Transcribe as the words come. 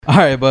All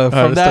right, but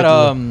from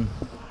that,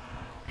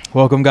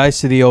 welcome guys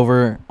to the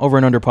Over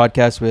and Under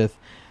podcast with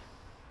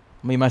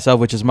me,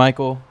 myself, which is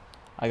Michael.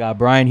 I got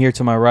Brian here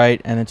to my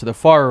right, and then to the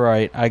far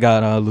right, I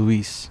got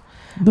Luis.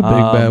 The big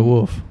bad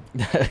wolf.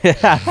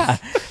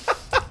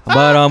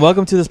 But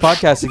welcome to this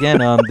podcast again.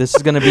 This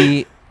is going to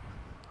be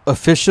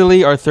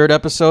officially our third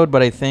episode,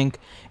 but I think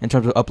in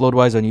terms of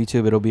upload-wise on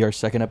YouTube, it'll be our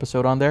second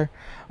episode on there.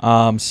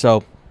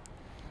 So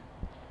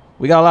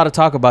we got a lot to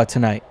talk about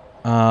tonight.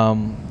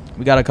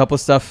 We got a couple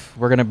of stuff.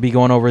 We're going to be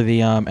going over the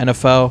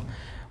NFL,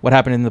 what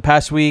happened in the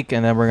past week,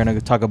 and then we're going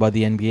to talk about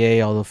the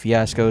NBA, all the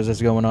fiascos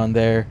that's going on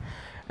there.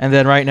 And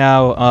then right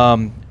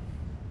now,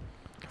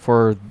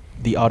 for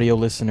the audio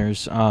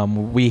listeners,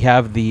 we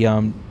have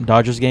the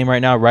Dodgers game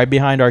right now right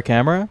behind our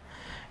camera,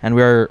 and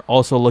we're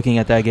also looking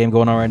at that game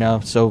going on right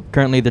now. So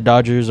currently the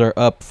Dodgers are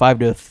up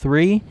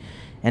 5-3,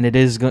 and it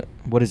is,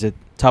 what is it,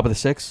 top of the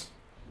sixth?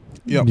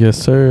 Yep. Yes,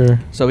 sir.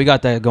 So we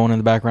got that going in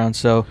the background.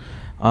 So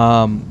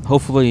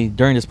hopefully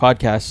during this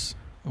podcast,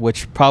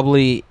 which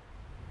probably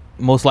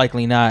most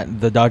likely not,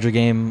 the Dodger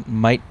game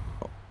might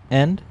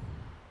end.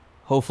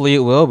 Hopefully it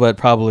will, but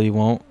probably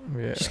won't.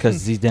 Yeah. Just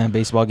because these damn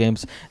baseball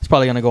games, it's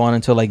probably going to go on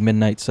until like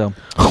midnight. So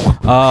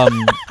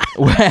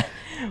we're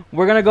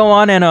going to go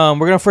on and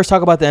we're going to first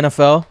talk about the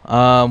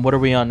NFL. What are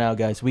we on now,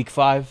 guys? Week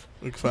 5?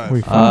 Week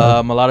 5.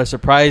 A lot of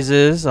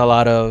surprises, a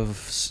lot of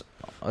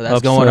that's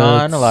upsets going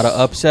on, a lot of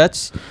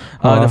upsets.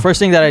 The first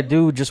thing that I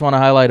do just want to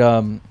highlight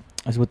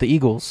is with the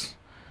Eagles.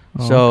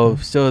 Still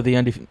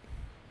the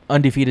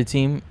undefeated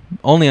team,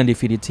 only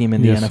undefeated team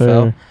in the NFL.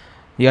 Sir.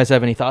 You guys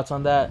have any thoughts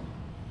on that?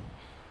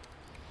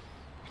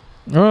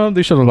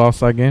 They should have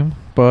lost that game,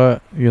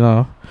 but I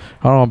don't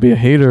want to be a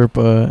hater,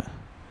 but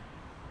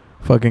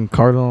fucking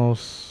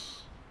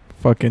Cardinals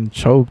fucking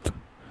choked.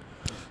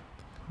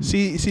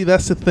 See,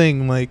 that's the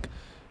thing. Like,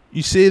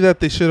 you say that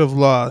they should have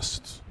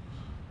lost,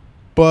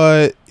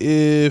 but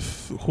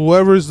if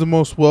whoever's the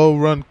most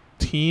well-run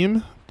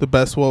team, the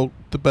best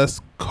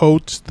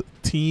coached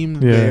team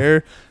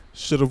there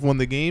should have won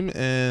the game,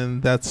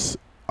 and that's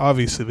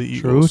obviously the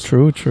Eagles.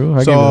 True.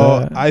 I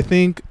so get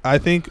that. I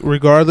think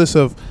regardless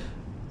of,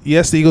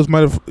 yes, the Eagles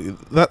might have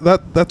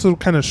that's what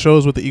kind of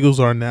shows what the Eagles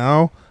are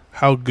now,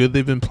 how good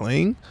they've been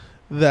playing.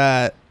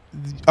 That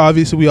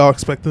obviously we all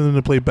expected them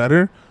to play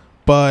better,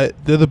 but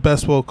they're the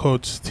best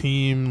well-coached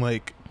team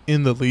like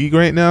in the league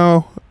right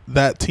now.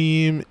 That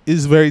team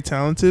is very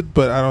talented,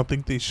 but I don't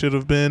think they should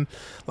have been.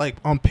 Like,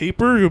 on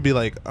paper, you'll be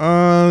like,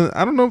 I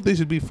don't know if they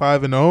should be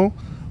 5-0,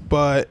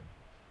 but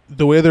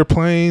the way they're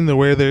playing, the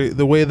way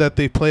that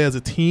they play as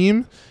a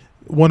team,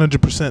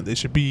 100% they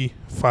should be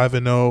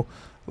 5-0,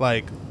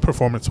 like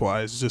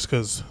performance-wise, just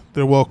because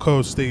they're well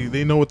coached.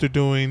 They know what they're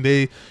doing.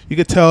 You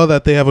could tell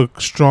that they have a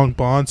strong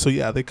bond. So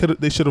yeah, they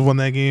should have won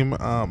that game.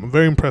 I'm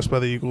very impressed by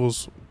the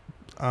Eagles.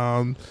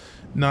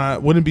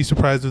 Wouldn't be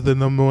surprised if they're the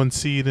number 1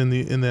 seed in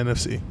the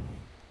NFC.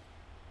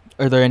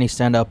 Are there any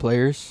standout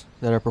players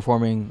that are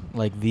performing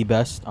like the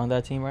best on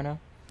that team right now?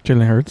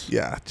 Jalen Hurts.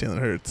 Yeah, Jalen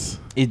Hurts.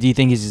 Do you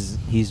think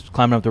he's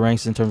climbing up the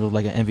ranks in terms of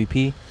like an MVP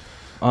in the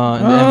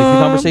MVP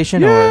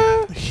conversation?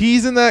 Yeah, or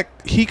he's in that.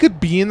 He could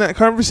be in that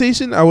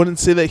conversation. I wouldn't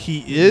say that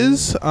he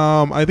is.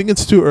 I think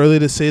it's too early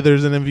to say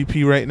there's an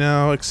MVP right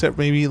now, except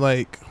maybe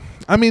like.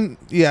 I mean,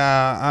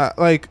 yeah,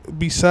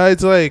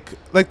 besides like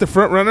the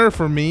front runner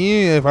for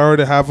me, if I were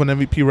to have an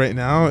MVP right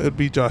now, it would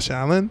be Josh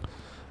Allen.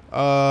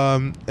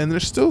 And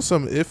there's still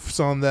some ifs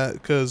on that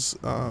because,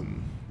 the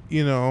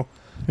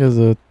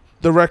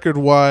record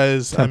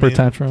wise,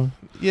 tantrum.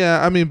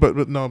 Yeah,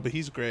 but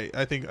he's great.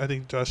 I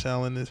think Josh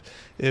Allen is.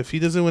 If he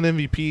doesn't win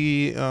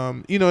MVP,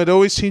 it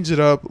always changes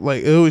up.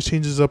 Like, it always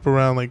changes up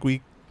around like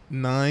week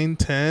 9,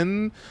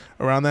 10,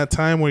 around that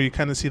time where you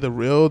kind of see the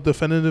real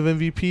definitive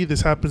MVP.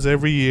 This happens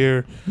every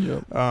year.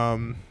 Yep.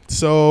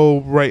 So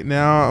right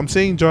now I'm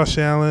saying Josh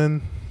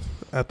Allen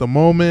at the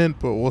moment,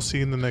 but we'll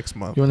see in the next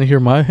month. You want to hear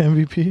my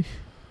MVP?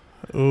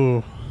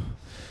 Ooh,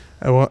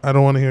 I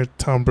don't want to hear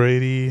Tom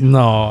Brady. No,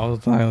 I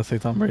was not gonna say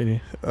Tom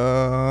Brady.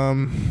 Let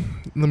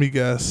me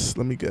guess.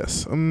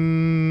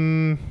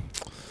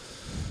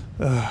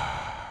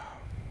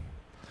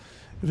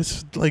 If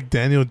it's like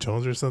Daniel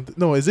Jones or something.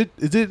 No, is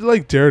it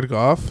like Jared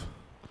Goff?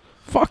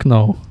 Fuck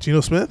no.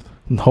 Geno Smith?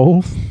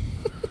 No.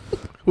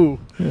 Who?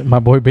 My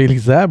boy Bailey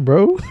Zapp,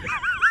 bro.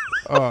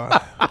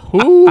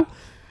 Who? What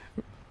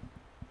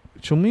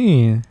you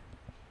mean?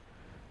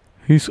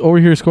 He's over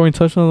here scoring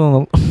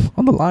touchdowns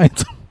on the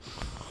Lions.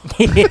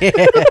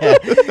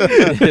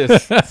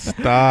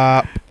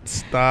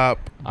 Stop.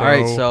 All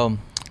right, so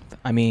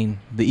the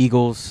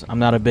Eagles. I'm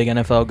not a big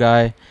NFL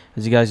guy,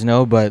 as you guys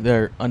know, but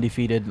they're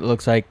undefeated. It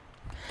looks like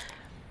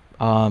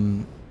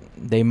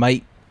they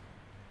might.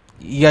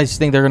 You guys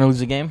think they're gonna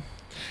lose a game?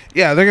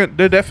 Yeah, they're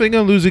definitely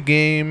gonna lose a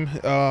game.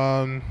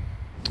 I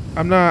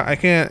don't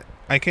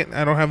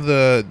have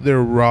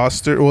their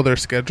roster or their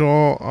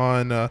schedule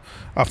on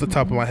off the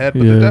top of my head,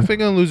 but they're definitely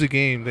gonna lose a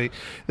game.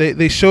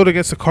 They showed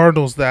against the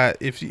Cardinals that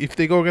if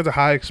they go against a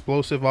high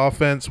explosive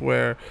offense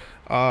where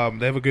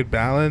They have a good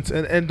balance,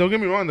 and don't get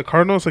me wrong, the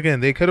Cardinals again.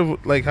 They could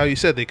have, like how you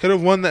said, they could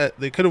have won that.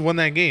 They could have won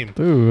that game.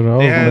 Dude,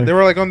 They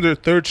were like on their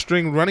third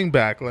string running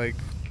back. Like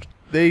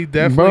they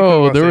definitely.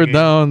 Bro, they were game.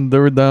 down. They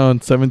were down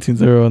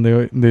 17-0, and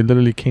they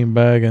literally came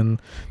back,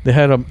 and they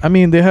had a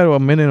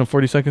minute and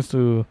 40 seconds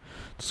to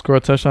score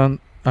a touchdown.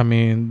 I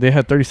mean, they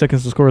had 30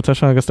 seconds to score a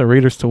touchdown against the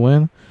Raiders to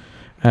win,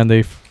 and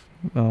they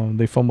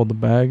fumbled the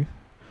bag.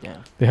 Yeah.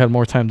 They had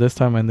more time this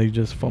time, and they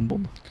just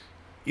fumbled.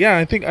 Yeah,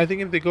 I think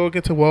if they go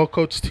against a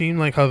well-coached team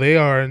like how they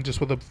are, and just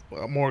with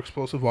a more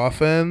explosive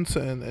offense,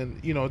 and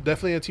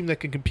definitely a team that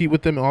can compete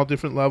with them at all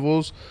different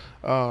levels,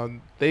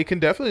 they can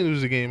definitely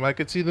lose a game. I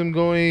could see them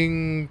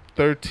going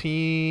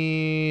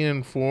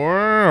 13-4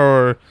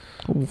 or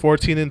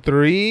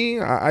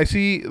 14-3. I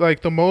see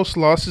like the most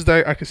losses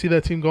that I could see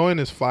that team going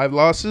is 5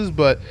 losses,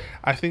 but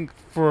I think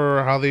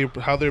for how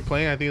they're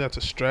playing, I think that's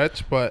a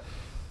stretch. But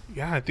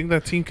yeah, I think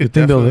that team could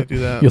definitely do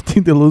that. You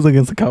think they lose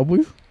against the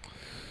Cowboys?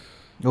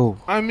 Oh,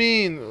 I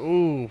mean,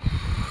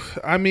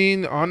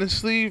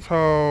 honestly,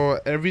 how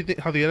the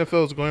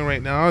NFL is going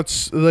right now,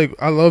 it's like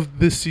I love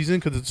this season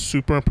because it's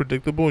super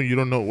unpredictable and you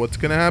don't know what's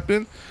gonna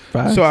happen.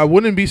 Facts. So I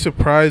wouldn't be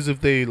surprised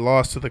if they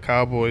lost to the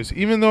Cowboys,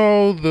 even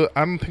though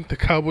I don't think the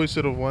Cowboys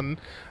should have won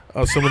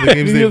some of the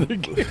games.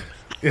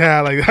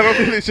 Yeah, like I don't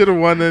think they should have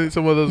won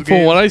some of those games.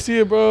 From what I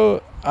see, bro,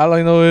 all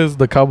I know is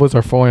the Cowboys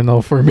are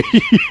 4-0 for me.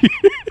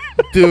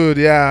 Dude,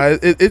 yeah,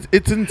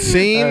 it's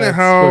insane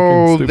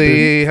how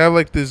they have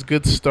like this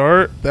good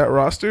start. That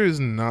roster is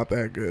not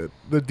that good.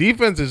 The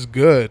defense is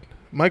good.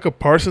 Micah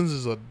Parsons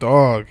is a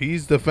dog.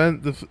 He's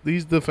defensive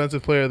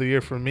player of the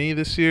year for me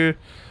this year.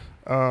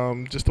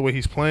 Just the way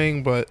he's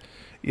playing, but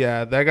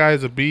yeah, that guy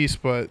is a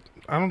beast. But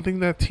I don't think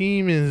that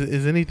team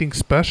is anything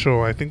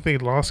special. I think they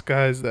lost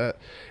guys that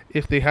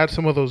if they had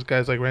some of those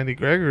guys like Randy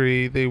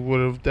Gregory, they would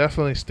have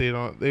definitely stayed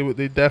on.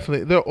 They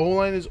definitely their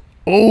O-line is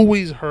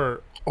always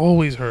hurt.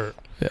 Always hurt.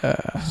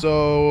 Yeah.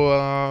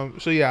 So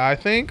yeah, I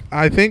think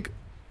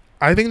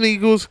the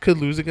Eagles could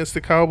lose against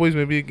the Cowboys.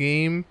 Maybe a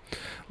game,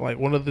 like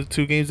one of the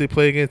 2 games they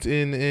play against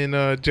in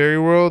Jerry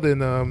World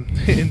in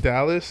in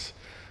Dallas,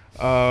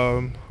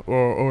 or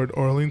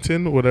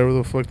Arlington, whatever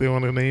the fuck they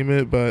want to name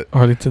it. But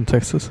Arlington,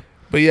 Texas.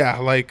 But yeah,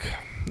 like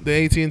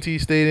the AT&T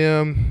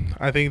Stadium,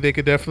 I think they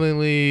could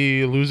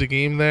definitely lose a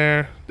game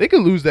there. They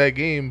could lose that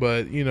game,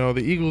 but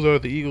the Eagles are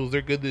the Eagles.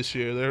 They're good this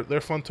year.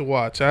 They're fun to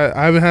watch.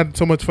 I haven't had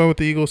so much fun with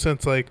the Eagles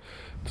since like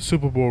the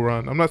Super Bowl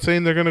run. I'm not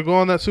saying they're gonna go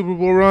on that Super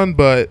Bowl run,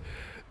 but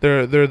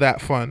they're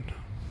that fun.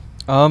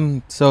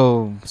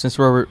 So since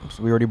we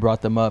already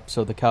brought them up,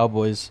 so the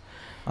Cowboys,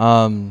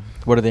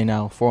 what are they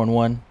now?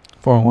 4-1.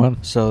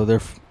 4-1. So they're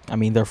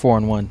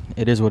 4-1.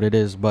 It is what it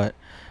is, but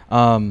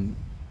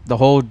the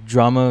whole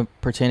drama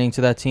pertaining to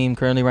that team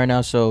currently right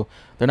now, so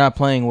they're not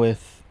playing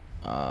with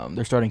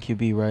their starting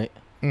QB, right?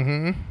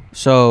 Mm-hmm.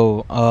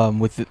 So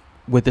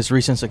with this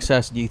recent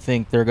success, do you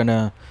think they're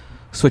gonna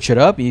switch it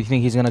up? Do you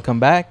think he's gonna come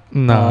back?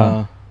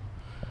 Nah.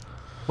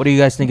 What do you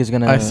guys think is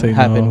gonna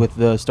happen no. with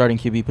the starting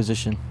QB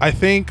position? I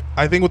think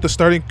with the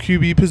starting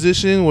QB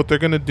position, what they're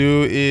gonna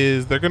do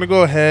is they're gonna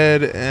go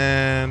ahead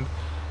and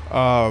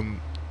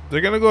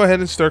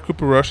start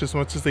Cooper Rush as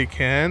much as they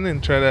can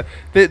and try to.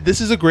 This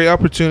is a great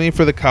opportunity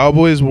for the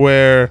Cowboys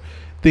where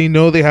they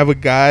know they have a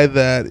guy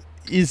that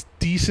is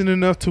decent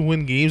enough to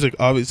win games. Like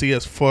obviously he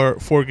has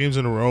four games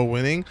in a row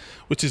winning,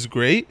 which is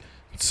great.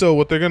 So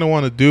what they're gonna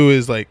want to do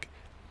is like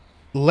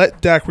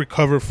let Dak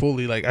recover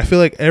fully. Like I feel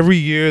like every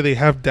year they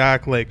have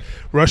Dak like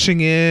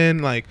rushing in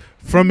like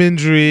from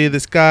injury.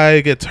 This guy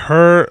gets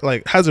hurt,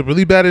 like has a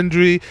really bad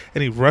injury,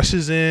 and he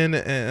rushes in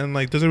and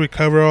like doesn't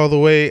recover all the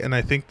way. And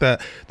I think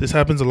that this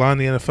happens a lot in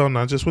the NFL,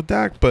 not just with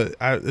Dak, but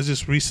it's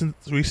just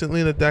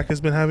recently that Dak has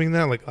been having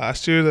that. Like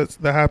last year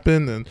that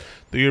happened, and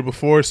the year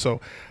before. So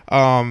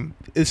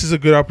this is a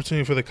good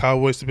opportunity for the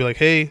Cowboys to be like,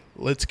 hey,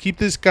 let's keep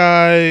this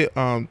guy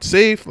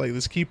safe. Like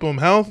let's keep him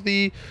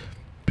healthy.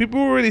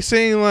 People were already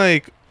saying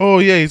like, oh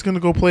yeah, he's gonna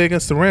go play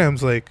against the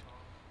Rams. Like,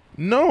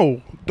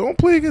 no, don't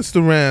play against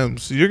the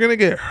Rams. You're gonna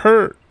get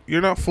hurt.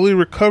 You're not fully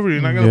recovered.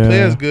 You're not gonna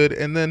play as good.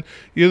 And then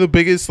you're the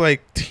biggest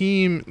like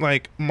team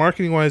like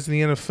marketing wise in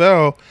the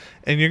NFL,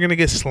 and you're gonna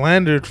get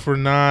slandered for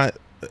not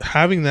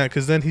having that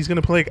because then he's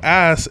gonna play like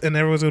ass, and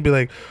everyone's gonna be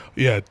like,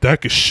 yeah,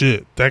 Dak is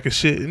shit.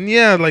 And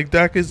yeah, like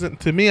Dak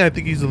isn't. To me, I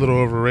think he's a little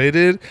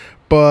overrated,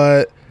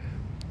 but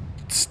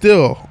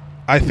still.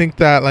 I think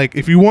that like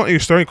if you want your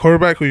starting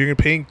quarterback who you're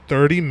paying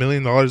 $30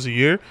 million a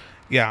year,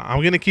 yeah,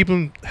 I'm gonna keep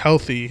him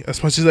healthy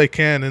as much as I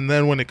can, and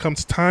then when it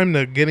comes time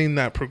to getting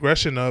that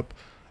progression up,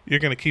 you're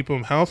gonna keep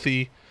him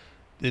healthy.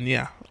 Then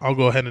yeah, I'll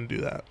go ahead and do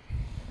that.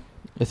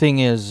 The thing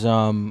is,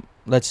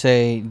 let's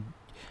say,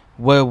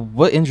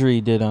 what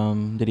injury did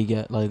he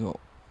get? Like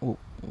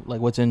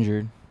what's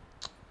injured?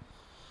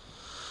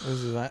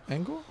 Is it that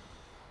ankle?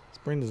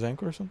 Sprained his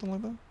ankle or something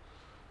like that?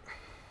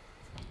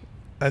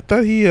 I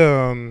thought he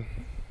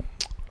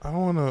I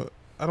don't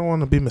want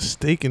to be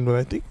mistaken, but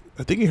I think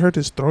he hurt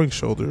his throwing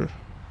shoulder.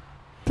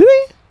 Did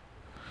he?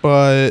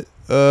 But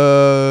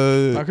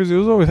because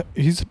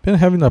he's been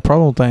having that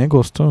problem with the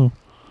ankles too.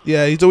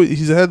 Yeah,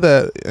 he's had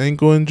that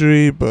ankle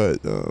injury, but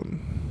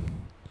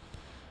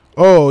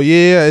oh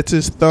yeah, it's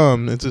his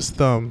thumb. It's his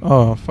thumb.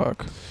 Oh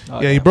fuck.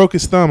 Oh, Yeah, he broke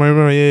his thumb. I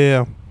remember.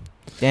 Yeah.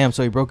 Damn,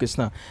 so he broke his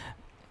thumb.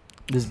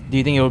 Do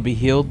you think it would be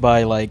healed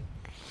by like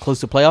close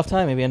to playoff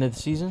time, maybe end of the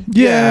season?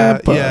 Yeah,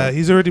 but yeah.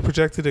 He's already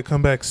projected to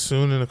come back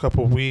soon in a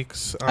couple of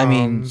weeks. I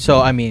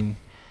mean,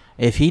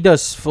 if he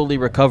does fully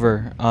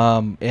recover,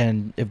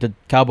 and if the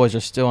Cowboys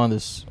are still on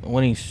this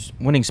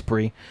winning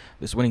spree,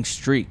 this winning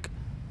streak,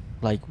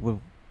 like,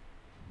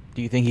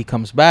 do you think he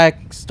comes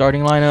back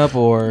starting lineup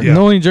or? Yeah.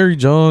 knowing Jerry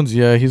Jones,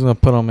 yeah, he's gonna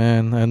put him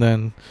in, and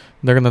then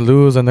they're gonna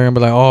lose, and they're gonna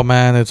be like, "Oh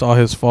man, it's all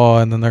his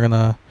fault," and then they're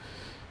gonna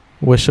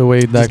wish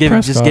away that.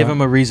 Just give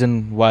him a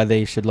reason why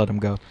they should let him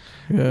go.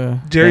 Yeah,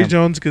 Jerry Damn.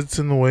 Jones gets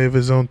in the way of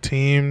his own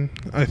team.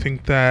 I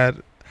think that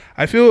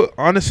I feel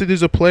honestly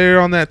there's a player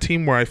on that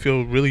team where I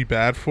feel really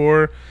bad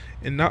for,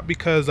 and not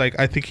because like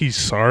I think he's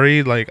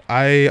sorry. Like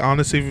I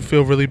honestly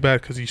feel really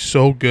bad because he's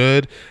so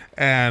good,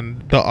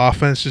 and the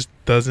offense just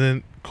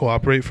doesn't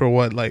cooperate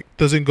for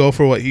doesn't go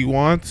for what he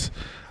wants.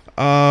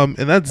 And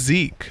that's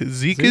Zeke.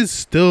 Zeke is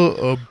still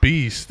a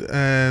beast,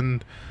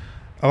 and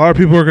a lot of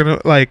people are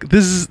gonna like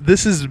this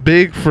is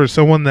big for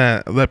someone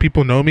that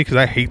people know me because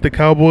I hate the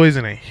Cowboys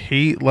and I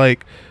hate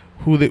like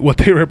what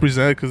they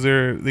represent because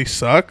they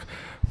suck.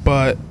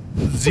 But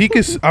Zeke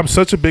is I'm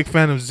such a big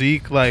fan of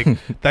Zeke. Like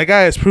that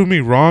guy has proved me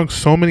wrong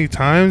so many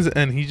times,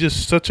 and he's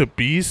just such a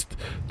beast.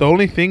 The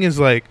only thing is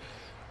like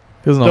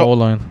there's no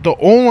O-line. The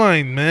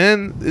O-line,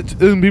 man.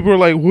 And people are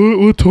like,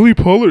 what Tony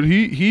Pollard?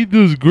 He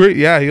does great.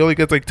 Yeah, he only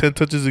gets like 10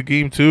 touches a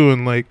game too,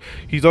 and like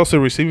he's also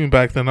receiving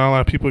back that not a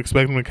lot of people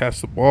expect him to catch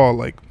the ball.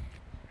 Like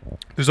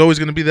there's always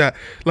gonna be that.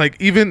 Like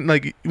even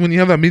like when you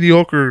have that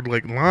mediocre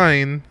like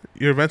line,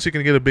 you're eventually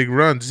gonna get a big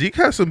run. Zeke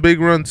has some big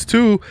runs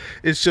too.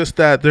 It's just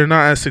that they're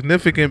not as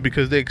significant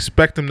because they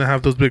expect him to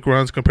have those big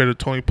runs compared to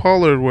Tony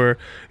Pollard, where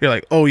you're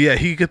like, oh yeah,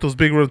 he can get those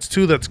big runs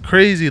too. That's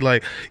crazy.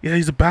 Like yeah,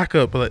 he's a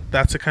backup, but like,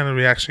 that's the kind of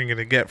reaction you're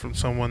gonna get from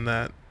someone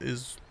that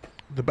is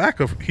the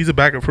backup. He's a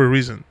backup for a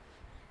reason.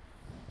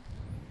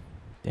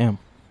 Damn.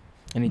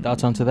 Any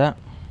thoughts onto that?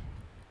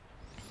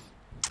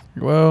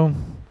 Well,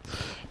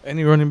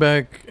 any running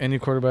back, any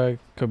quarterback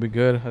could be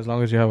good as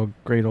long as you have a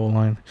great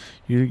O-line.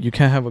 You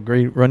can't have a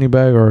great running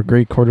back or a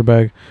great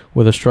quarterback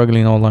with a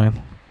struggling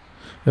O-line.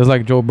 It was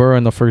like Joe Burrow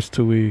in the first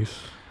 2 weeks,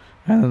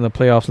 and in the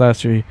playoffs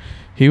last year,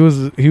 he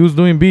was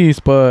doing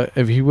beast. But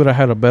if he would have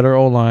had a better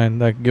O-line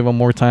that give him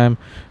more time,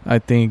 I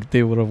think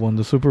they would have won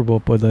the Super Bowl.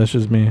 But that's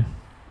just me.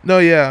 No,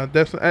 yeah,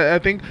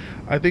 definitely.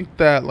 I think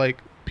that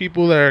like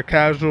people that are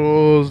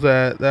casuals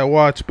that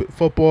watch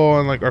football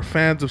and like are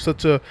fans of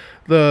such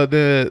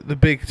the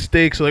big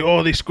stakes, like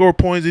oh they score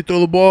points, they throw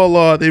the ball a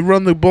lot, they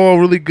run the ball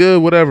really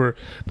good, whatever.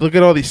 Look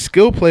at all these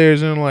skill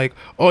players and like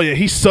oh yeah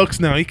he sucks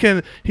now, he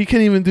can't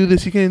even do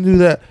this, he can't do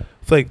that.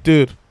 It's like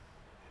dude,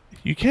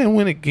 you can't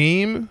win a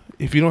game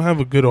if you don't have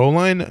a good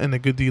O-line and a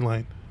good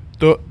D-line.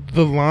 The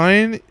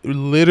line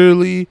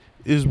literally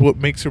is what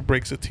makes or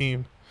breaks a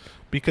team.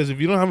 Because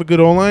if you don't have a good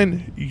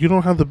O-line, you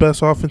don't have the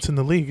best offense in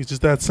the league. It's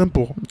just that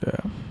simple.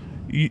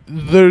 Yeah.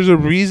 There's a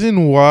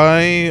reason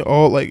why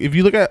if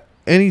you look at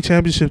any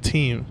championship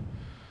team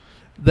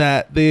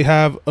that they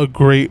have a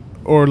great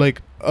or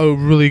like a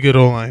really good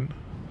O-line.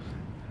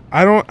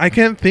 I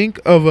can't think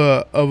of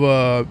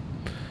a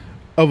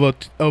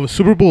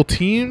Super Bowl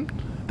team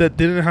that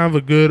didn't have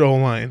a good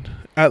O-line.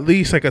 At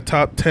least like a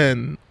top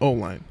 10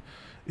 O-line.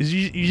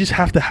 You just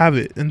have to have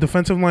it. And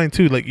defensive line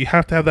too. Like you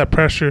have to have that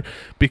pressure,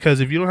 because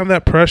if you don't have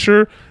that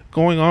pressure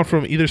going on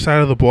from either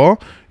side of the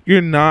ball,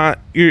 you're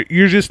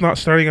just not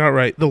starting out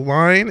right. The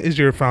line is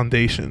your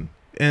foundation.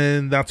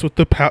 And that's what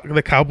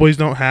the Cowboys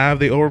don't have.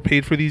 They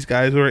overpaid for these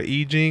guys who are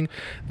aging.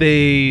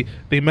 They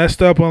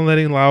messed up on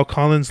letting Lyle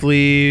Collins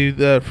leave.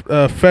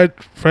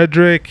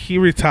 Frederick, he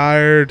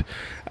retired.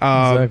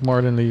 Zach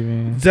Martin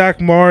leaving. Zach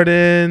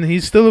Martin,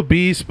 he's still a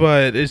beast,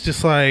 but it's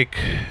just like,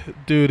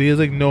 dude, he has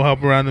like no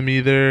help around him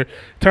either.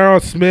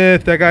 Tyron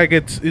Smith, that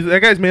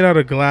guy's made out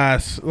of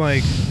glass.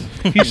 Like,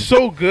 he's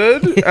so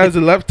good as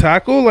a left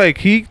tackle. Like,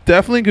 he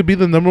definitely could be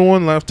the number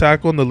one left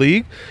tackle in the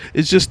league.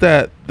 It's just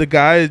that the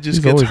guy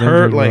just gets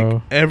hurt injured, like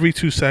bro. Every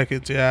 2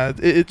 seconds. Yeah,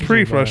 it's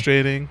pretty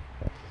frustrating.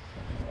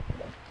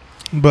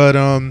 But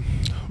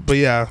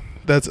yeah,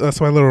 that's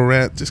my little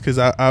rant. Just because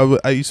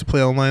I used to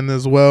play online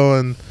as well,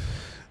 and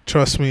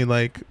trust me,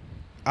 like,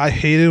 I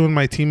hated when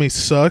my teammates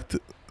sucked.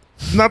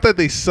 Not that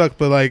they sucked,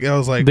 but like I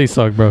was like, they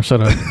suck, bro. Shut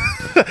up.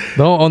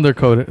 Don't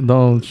undercoat it.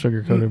 Don't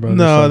sugarcoat it, bro.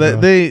 No,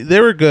 they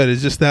were good.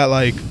 It's just that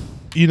like,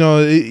 you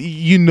know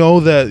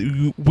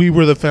that we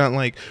were the fan.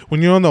 Like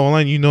when you're on the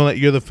O-line, you know that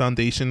you're the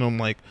foundation on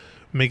like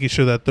making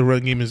sure that the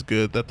run game is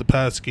good, that the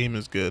pass game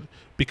is good.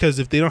 Because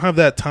if they don't have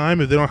that time,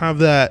 if they don't have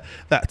that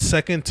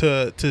second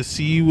to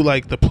see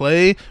like the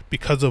play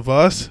because of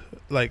us,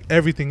 like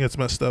everything gets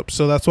messed up.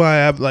 So that's why I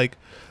have like.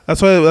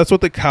 That's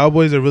what the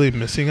Cowboys are really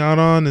missing out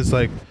on is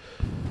like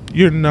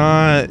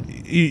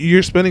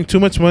you're spending too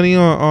much money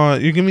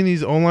on you're giving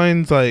these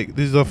O-lines, like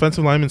these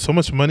offensive linemen, so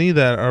much money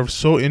that are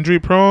so injury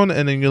prone,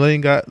 and then you're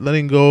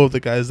letting go of the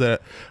guys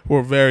that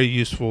were very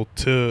useful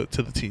to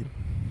the team.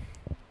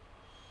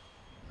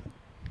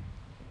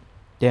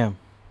 Damn.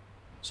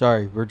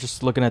 Sorry, we're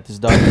just looking at this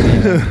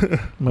document.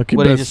 Mookie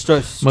What, he Betts,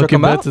 just struck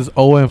him Betts out? is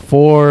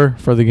 0-4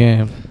 for the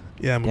game.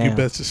 Yeah, Mookie Damn.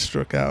 Betts just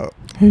struck out.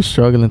 He's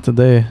struggling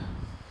today.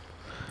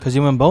 Because he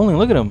went bowling.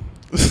 Look at him.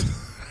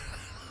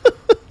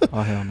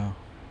 Oh, hell no.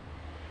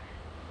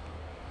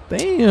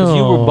 Damn. Because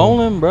you were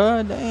bowling,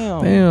 bruh.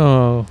 Damn.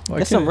 Damn.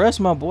 Get some rest,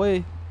 my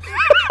boy.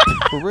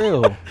 For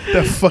real.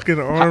 That fucking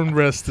arm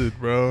rested,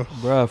 bro.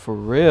 Bruh, for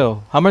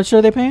real. How much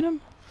are they paying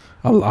him?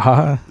 A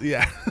lot.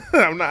 Yeah. I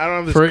don't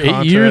have this For 8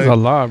 contract. years, a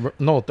lot, bro.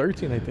 No,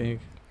 13, I think.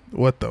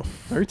 What the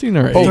 13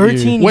 or 8 Oh,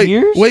 13 years.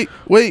 years?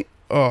 Wait.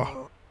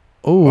 Oh,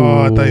 Oh,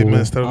 I thought you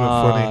missed. That would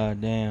have been funny. Ah,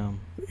 damn.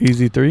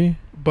 Easy 3.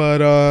 But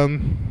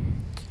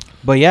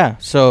yeah,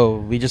 so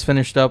we just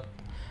finished up.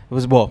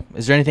 Is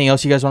there anything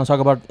else you guys want to talk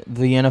about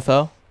the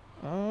NFL?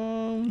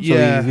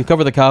 Yeah. So we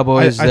covered the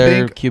Cowboys, I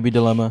their think- QB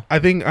dilemma. I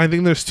think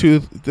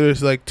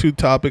there's like two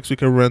topics we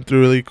can run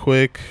through really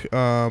quick.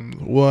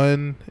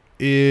 One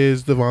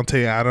is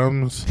Devontae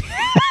Adams.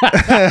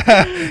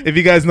 If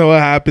you guys know what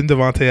happened,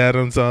 Devontae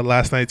Adams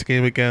last night's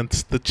game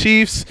against the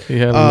Chiefs, He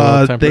had a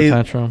little temper they-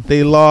 tantrum.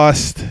 they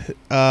lost.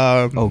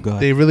 Oh god.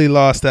 They really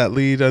lost that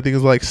lead. I think it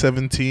was like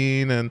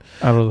 17, and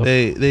I don't know.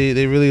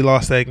 they really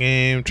lost that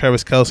game.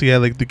 Travis Kelce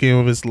had like the game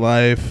of his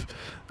life.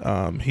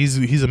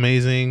 He's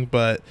amazing,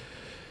 but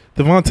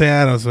Devontae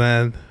Adams,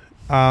 man.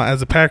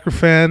 As a Packer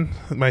fan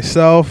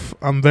myself,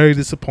 I'm very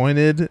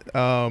disappointed.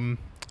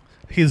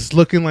 He's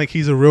looking like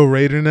he's a real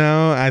Raider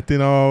now,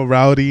 acting all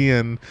rowdy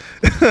and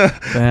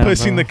Damn,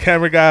 pushing bro. the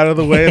camera guy out of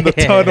the way in the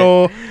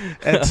tunnel.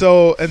 And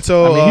so I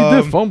mean,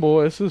 he did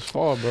fumble. It's his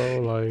fault, bro.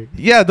 Like,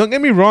 yeah, don't get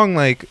me wrong.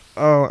 Like,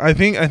 I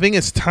think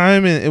his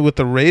time with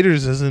the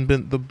Raiders hasn't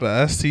been the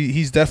best.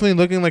 He's definitely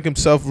looking like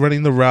himself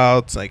running the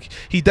routes. Like,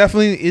 he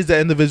definitely is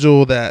that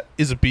individual that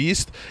is a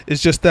beast.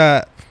 It's just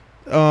that,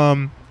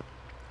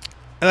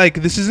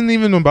 like, this isn't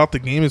even about the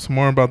game. It's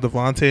more about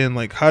Devontae, and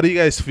like, how do you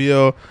guys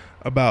feel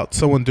about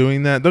someone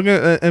doing that?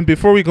 And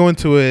before we go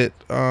into it,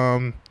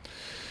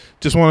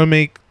 just want to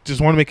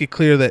make it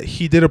clear that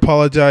he did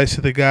apologize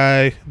to the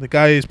guy. The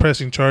guy is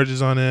pressing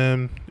charges on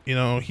him. You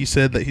know, he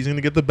said that he's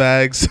gonna get the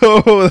bag.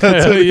 So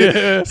that's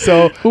yeah.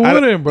 So Who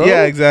wouldn't, bro?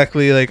 Yeah,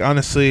 exactly. Like,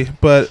 honestly,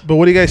 but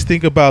what do you guys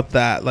think about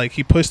that? Like,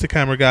 he pushed the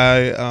camera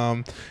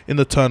guy in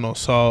the tunnel.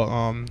 So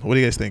what do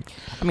you guys think?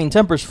 I mean,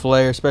 tempers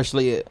flare,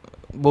 especially.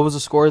 What was the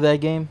score of that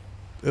game?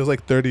 It was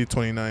like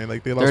 30-29.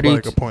 Like, they lost 30 by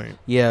like a point.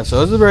 Yeah, so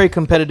it was a very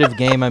competitive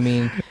game. I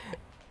mean,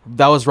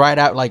 that was right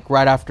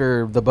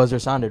after the buzzer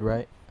sounded,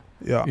 right?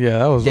 Yeah. Yeah,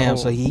 that was. Damn. all-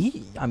 So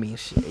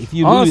if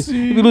you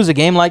Honestly- lose a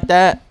game like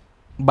that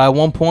by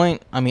 1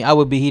 point, I mean, I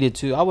would be heated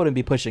too. I wouldn't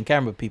be pushing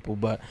camera people,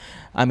 but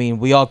I mean,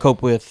 we all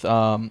cope with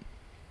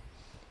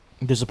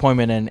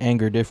disappointment and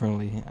anger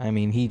differently. I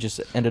mean, he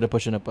just ended up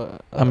pushing up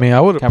I mean, I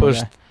would have camera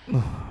pushed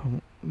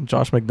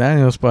Josh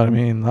McDaniels, but I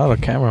mean, not a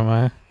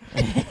cameraman.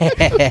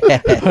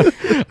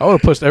 I would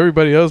have pushed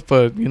everybody else,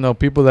 but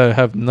people that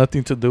have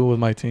nothing to do with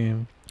my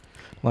team.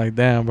 Like,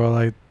 damn, bro.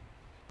 Like,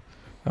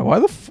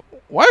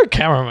 why a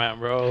cameraman,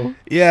 bro?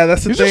 Yeah,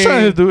 that's the He's thing. just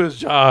trying to do his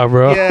job,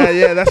 bro.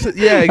 Yeah, that's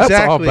exactly.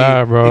 That's all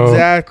bad, bro.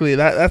 Exactly.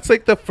 That's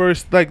like the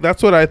first. Like,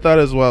 that's what I thought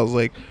as well. It's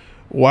like,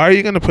 why are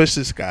you gonna push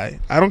this guy?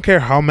 I don't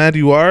care how mad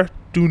you are.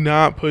 Do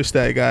not push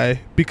that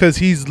guy, because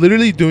he's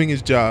literally doing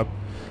his job.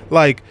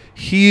 Like,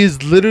 he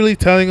is literally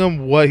telling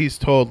him what he's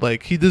told.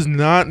 Like, he does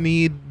not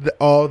need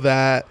all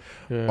that.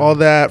 Yeah. All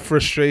that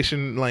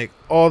frustration, like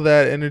all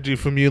that energy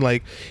from you.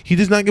 Like, he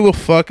does not give a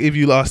fuck if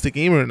you lost the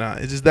game or not.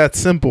 It's just that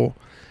simple.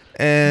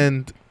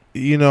 And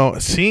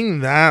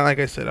seeing that, like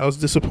I said, I was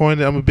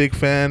disappointed. I'm a big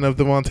fan of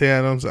Devontae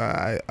Adams.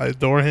 I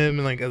adore him,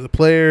 and like, as a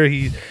player,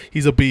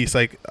 he's a beast.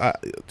 Like,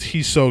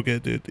 he's so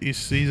good, dude.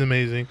 He's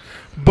amazing.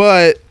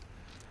 But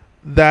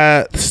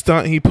that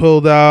stunt he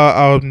pulled out,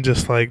 I'm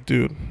just like,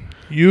 dude,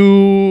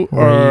 you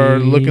are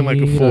looking like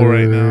a fool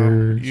right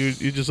now.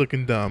 You're just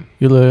looking dumb.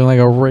 You're looking like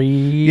a Raider.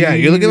 Yeah,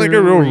 you're looking like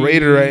a real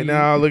Raider right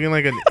now, looking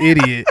like an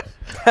idiot.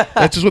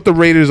 That's just what the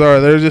Raiders are.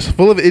 They're just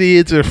full of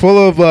idiots. They're full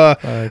of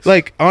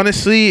like,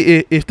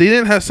 honestly, if they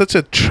didn't have such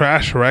a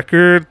trash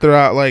record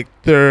throughout like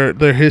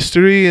their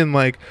history, and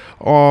like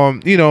people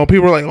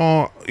are like,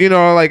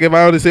 like, if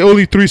I were to say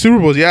only 3 Super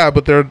Bowls, yeah,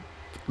 but they're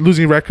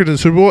losing records in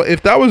Super Bowl.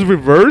 If that was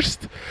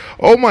reversed,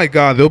 oh my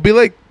God,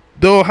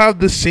 they'll have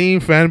the same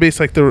fan base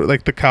like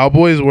the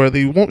Cowboys, where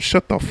they won't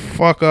shut the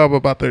fuck up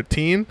about their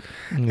team.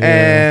 Yeah.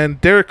 And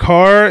Derek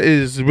Carr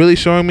is really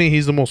showing me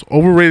he's the most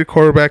overrated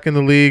quarterback in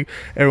the league.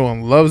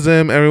 Everyone loves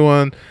him.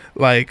 Everyone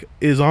like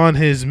is on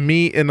his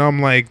meat, and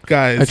I'm like,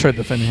 guys, I tried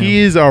defending him.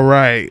 he's all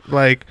right.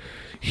 Like,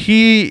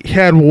 he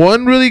had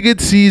one really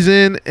good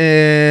season,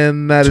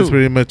 and that is 2.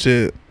 pretty much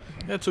it.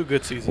 Yeah, 2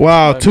 good seasons.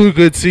 Wow, But 2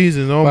 good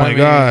seasons. Oh but I my mean,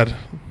 God.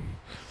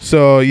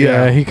 So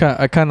yeah.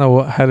 I kind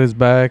of had his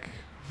back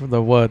for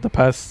the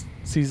past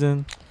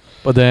season.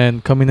 But then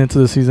coming into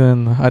the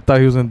season, I thought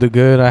he was going to do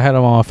good. I had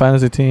him on a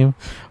fantasy team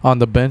on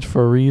the bench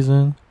for a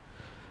reason.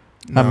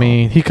 No. I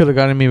mean, he could have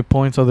gotten me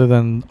points other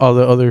than all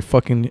the other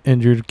fucking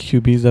injured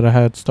QBs that I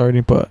had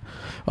starting. But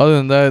other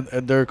than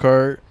that, Derek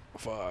Carr,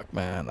 fuck,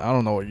 man, I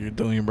don't know what you're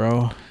doing,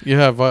 bro. You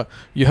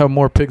have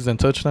more picks than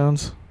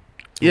touchdowns.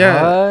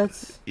 Yeah.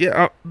 What?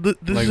 Yeah, this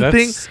Like, is the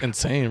thing. that's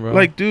insane, bro.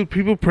 Like, dude,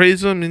 people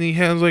praise him, and he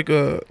has I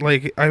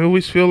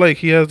always feel like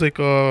he has like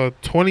a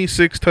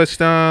 26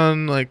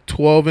 touchdown, like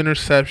 12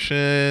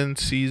 interception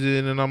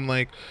season, and I'm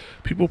like,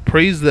 people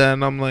praise that,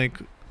 and I'm like,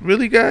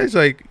 really, guys?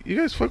 Like, you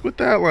guys fuck with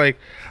that? Like,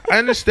 I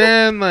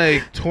understand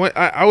like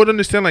I would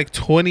understand like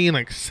 20 and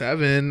like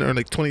 7, or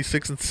like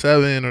 26 and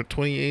 7, or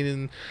 28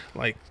 and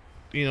like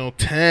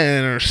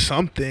 10 or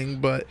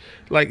something, but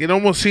like it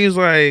almost seems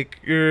like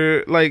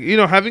you're like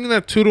having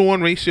that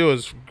 2-to-1 ratio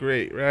is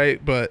great,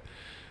 right? But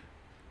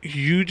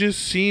you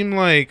just seem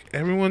like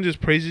everyone just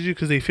praises you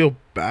because they feel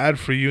bad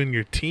for you and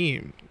your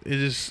team.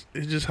 It's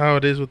just how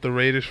it is with the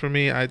Raiders for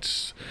me. They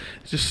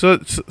just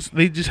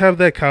have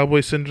that cowboy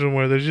syndrome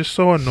where they're just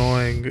so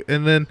annoying,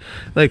 and then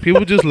like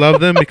people just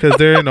love them because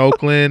they're in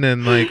Oakland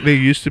and like they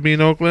used to be in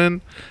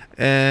Oakland.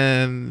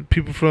 And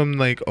people from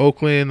like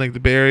Oakland, like the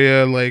Bay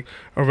Area, like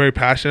are very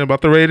passionate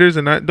about the Raiders.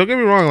 And don't get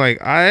me wrong,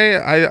 like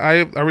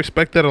I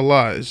respect that a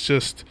lot. It's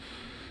just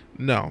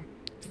no,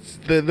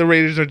 the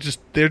Raiders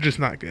they're just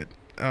not good,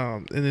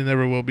 and they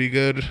never will be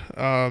good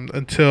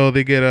until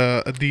they get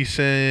a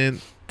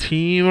decent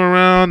team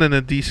around and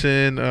a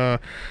decent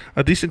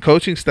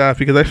coaching staff,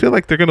 because I feel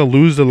like they're gonna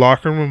lose the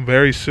locker room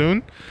very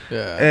soon.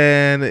 Yeah,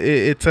 and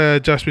it's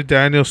a Josh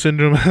McDaniel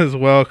syndrome as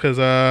well,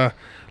 because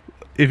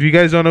if you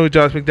guys don't know who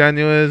Josh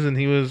McDaniel is, and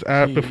he was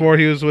before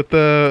he was with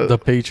the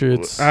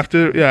Patriots.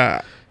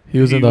 He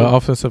was in the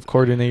offensive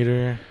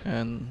coordinator,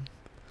 and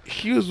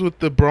he was with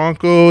the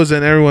Broncos,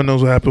 and everyone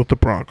knows what happened with the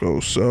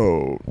Broncos.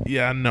 So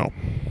yeah, no.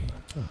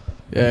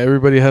 Yeah,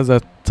 everybody has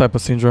that type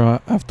of syndrome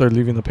after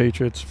leaving the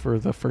Patriots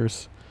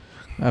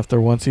after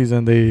one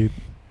season. They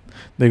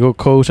go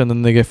coach and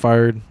then they get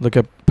fired. Look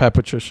at Pat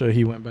Patricia.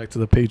 He went back to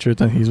the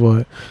Patriots and he's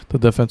the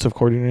defensive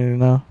coordinator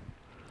now.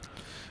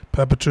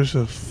 Pat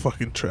Patricia's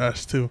fucking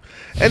trash too.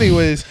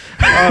 Anyways,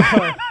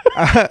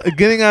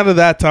 getting out of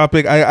that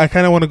topic, I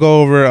kind of want to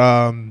go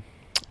over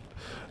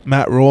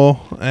Matt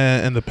Rule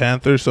and the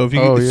Panthers. So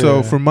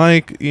so for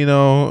Mike,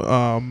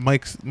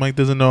 Mike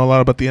doesn't know a lot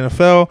about the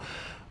NFL,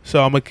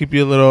 so I'm gonna keep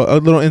you a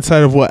little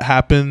insight of what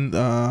happened.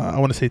 I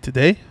want to say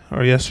today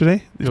or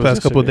yesterday, these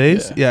past couple of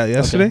days. Yeah,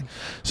 yesterday. Okay.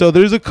 So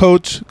there's a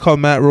coach called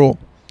Matt Rule.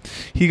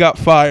 He got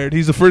fired.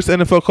 He's the first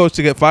NFL coach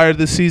to get fired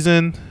this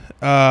season.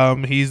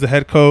 He's the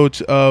head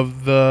coach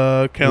of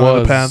the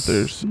Carolina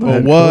Panthers.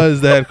 Was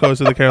the head coach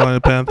of the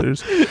Carolina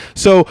Panthers.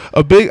 So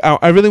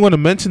I really want to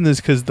mention this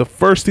because the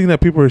first thing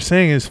that people are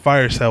saying is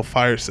fire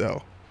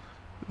sale.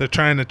 They're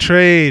trying to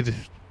trade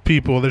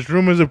people. There's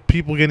rumors of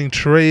people getting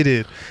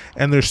traded,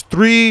 and there's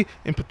 3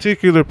 in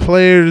particular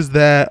players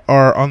that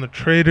are on the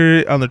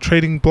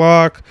trading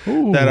block.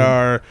 Ooh. that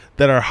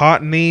are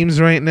hot names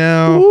right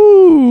now.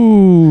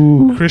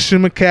 Ooh.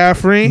 Christian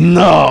McCaffrey.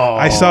 No,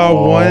 I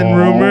saw one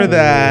rumor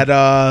that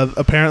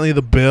apparently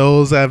the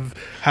Bills have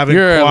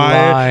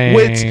acquired,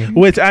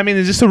 which I mean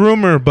is just a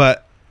rumor,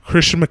 but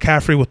Christian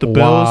McCaffrey with the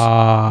Bills,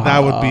 that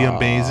would be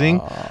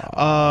amazing.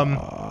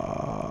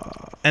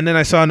 And then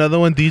I saw another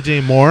one,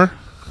 DJ Moore.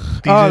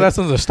 That's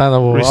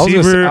understandable.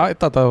 Receiver, I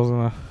thought that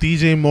was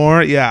DJ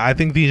Moore. Yeah, I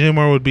think DJ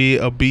Moore would be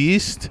a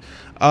beast.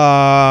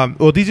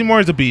 DJ Moore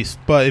is a beast,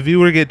 but if he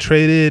were to get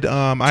traded,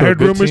 I heard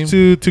rumors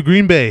to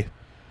Green Bay.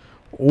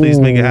 Please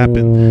make it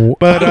happen.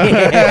 But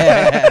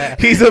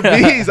he's a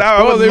beast.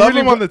 I would love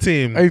him on the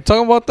team. Are you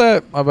talking about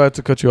that? I'm about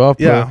to cut you off.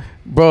 Yeah.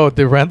 Bro,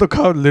 did Randall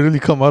Cobb literally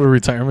come out of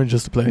retirement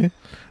just to play?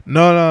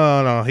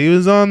 No. He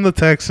was on the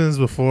Texans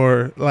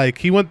before. Like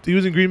he was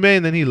in Green Bay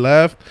and then he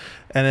left.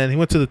 And then he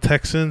went to the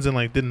Texans and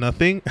like did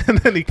nothing, and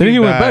then he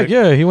came back. Went back.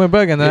 Yeah, he went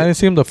back, and I didn't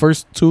see him the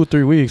first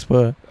 2-3 weeks.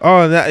 But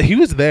he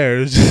was there.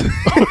 It was just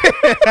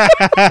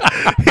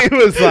he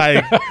was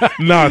like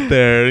not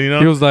there.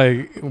 He was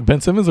like Ben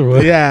Simmons or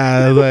what?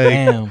 Yeah, like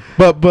damn.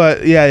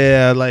 But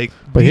yeah, like.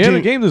 But he had a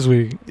game this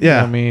week.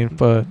 Yeah, I mean,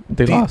 but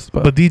they lost.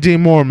 But DJ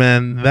Moore,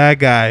 man, that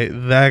guy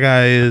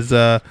is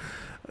to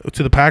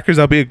the Packers.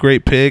 That'll be a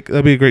great pick.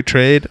 That'll be a great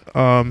trade.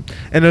 And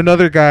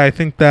another guy, I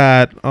think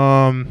that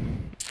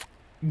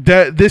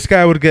this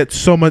guy would get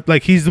so much.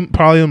 Like he's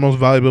probably the most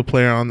valuable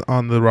player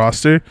on the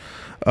roster.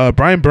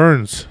 Brian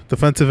Burns,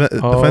 defensive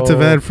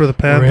end for the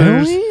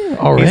Panthers. Really?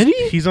 Already?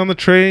 He's on the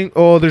trading.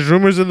 Oh, there's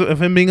rumors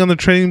of him being on the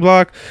trading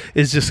block.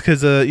 It's just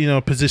because of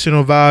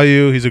positional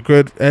value. He's a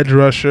good edge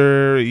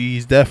rusher.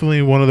 He's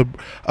definitely one of the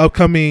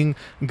upcoming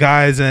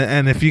guys.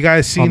 And if you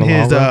guys seen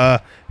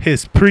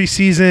his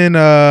preseason,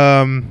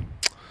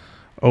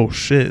 oh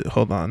shit!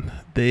 Hold on.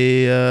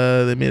 They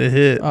made a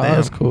hit. Oh,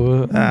 that's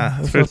cool.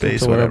 It's first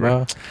base,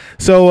 whatever.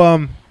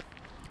 So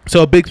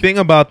a big thing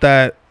about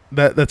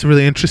that's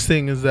really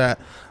interesting is that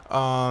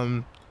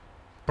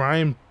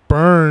Brian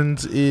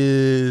Burns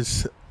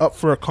is up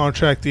for a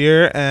contract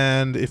year,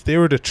 and if they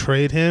were to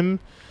trade him,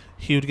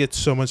 he would get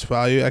so much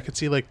value. I could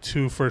see like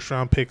 2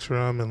 first-round picks for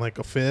him and like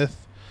a 5th.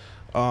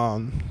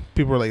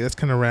 People were like, that's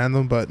kind of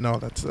random, but no,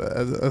 that's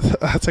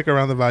like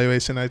around the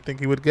valuation I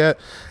think he would get.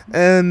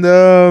 And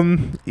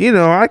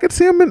I could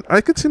see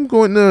him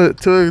going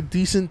to a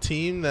decent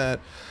team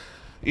that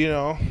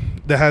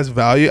that has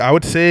value. I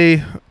would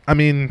say, I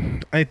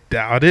mean, I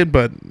doubt it,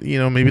 but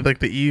maybe like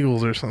the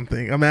Eagles or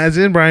something.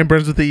 Imagine Brian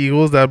Burns with the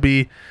Eagles. That'd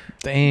be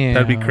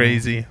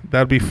crazy.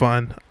 That'd be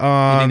fun.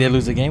 You think they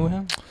lose a game with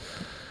him?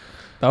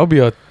 That would be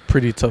a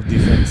pretty tough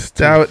defense.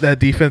 That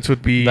defense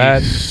would be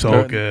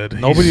so good. I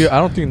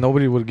don't think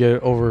nobody would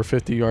get over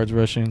 50 yards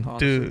rushing.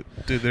 Dude,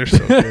 they're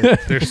so good.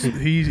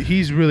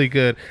 He's really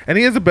good, and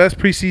he has the best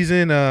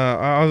preseason.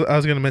 I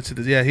was gonna mention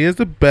this. Yeah, he has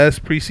the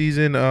best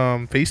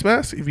preseason face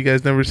mask. If you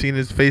guys never seen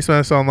his face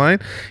mask online,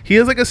 he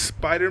has like a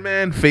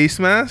Spider-Man face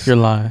mask. You're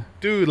lying.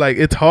 Dude, like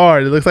it's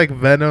hard. It looks like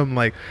Venom.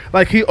 Like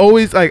he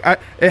always it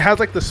has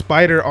like the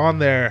spider on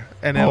there,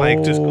 and it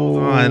like just goes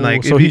on.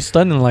 Like so he's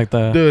stunning like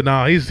that. Dude,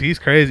 no, he's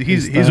crazy.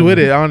 He's with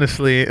it,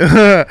 honestly.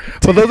 But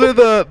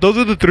those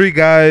are the 3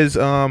 guys.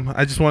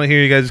 I just want to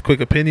hear you guys'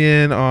 quick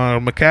opinion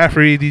on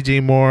McCaffrey,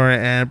 DJ Moore,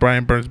 and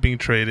Brian Burns being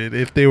traded.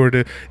 If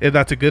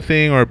that's a good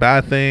thing or a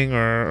bad thing,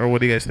 or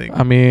what do you guys think?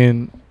 I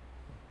mean,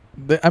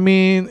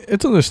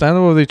 it's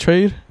understandable they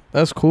trade.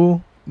 That's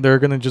cool. They're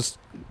gonna just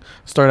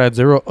start at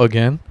 0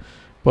 again.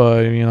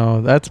 But,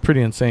 that's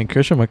pretty insane.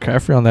 Christian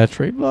McCaffrey on that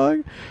trade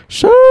blog.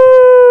 Sure.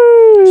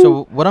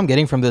 So, what I'm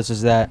getting from this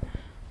is that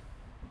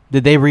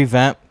did they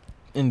revamp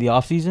in the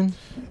offseason?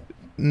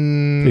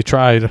 They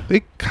tried.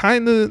 They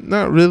kind of,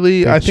 not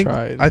really. I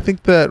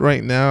think that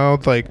right now,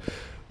 like,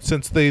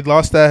 since they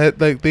lost that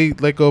they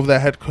let go of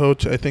that head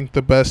coach, I think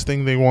the best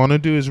thing they want to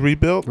do is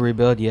rebuild.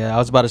 Yeah. I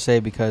was about to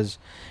say, because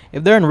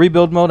if they're in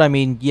rebuild mode, I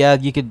mean, yeah,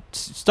 you could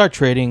start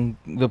trading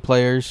the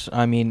players.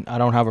 I mean, I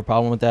don't have a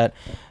problem with that.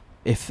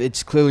 If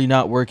it's clearly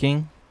not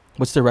working,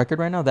 what's the record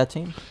right now, that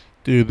team?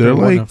 Dude, they're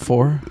like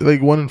 1-4. Like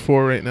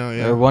 1-4 right now,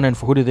 yeah. They're 1-4.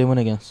 Who did they win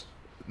against?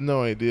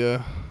 No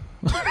idea.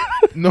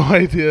 No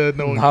idea.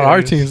 No one Not cares.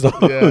 our teams, though.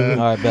 Yeah.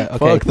 All right,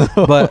 bet. Okay.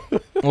 But,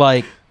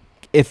 like,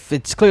 if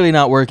it's clearly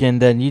not working,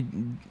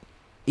 then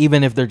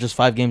even if they're just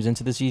 5 games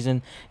into the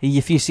season,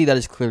 if you see that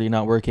it's clearly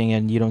not working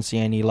and you don't see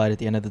any light at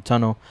the end of the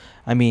tunnel,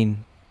 I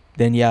mean,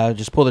 then, yeah,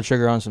 just pull the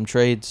trigger on some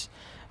trades.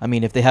 I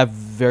mean, if they have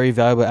very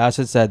valuable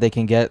assets that they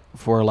can get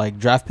for, like,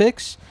 draft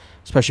picks,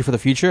 especially for the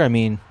future, I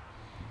mean,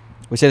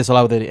 we say this a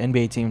lot with the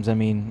NBA teams. I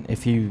mean,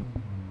 if you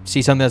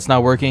see something that's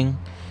not working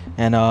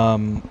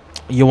and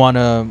you want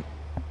to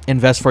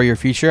invest for your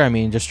future, I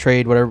mean, just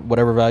trade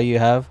whatever value you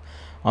have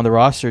on the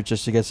roster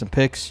just to get some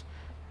picks.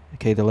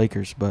 Okay, the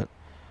Lakers. But,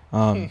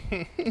 yeah,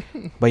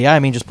 I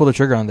mean, just pull the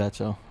trigger on that.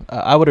 So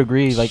I would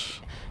agree. Like,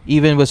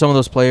 even with some of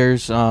those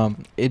players,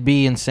 it'd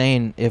be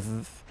insane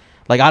if...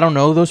 Like, I don't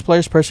know those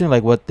players personally,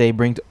 like what they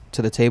bring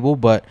to the table,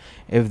 but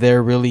if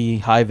they're really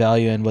high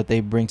value and what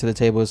they bring to the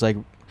table is like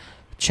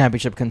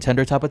championship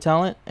contender type of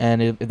talent,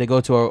 and if they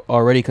go to a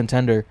already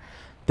contender,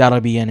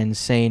 that'll be an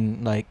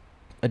insane like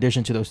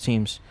addition to those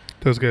teams.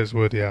 Those guys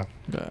would, yeah.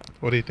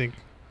 What do you think,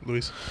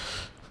 Luis?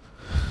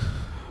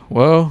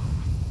 Well,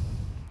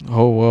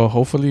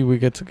 hopefully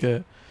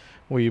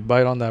we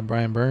bite on that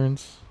Brian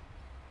Burns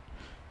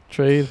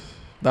trade.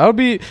 It'd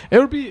be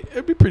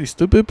pretty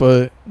stupid,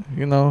 but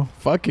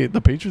fuck it.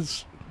 The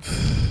Patriots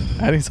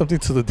adding something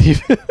to the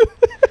defense.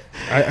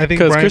 I think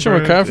because Christian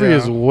McCaffrey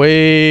is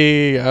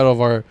way out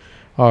of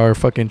our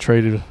fucking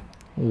traded,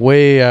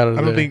 way out of.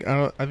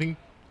 I think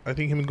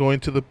him going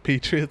to the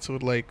Patriots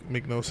would like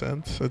make no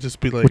sense. I'd just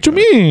be like, what you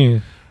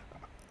mean,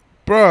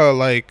 bro?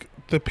 Like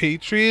the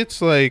Patriots,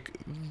 like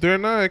they're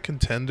not a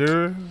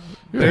contender.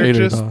 They're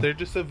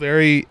just a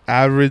very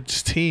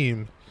average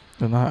team.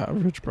 They're not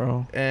average,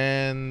 bro.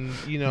 And,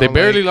 they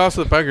barely lost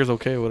to the Packers.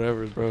 Okay,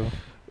 whatever, bro.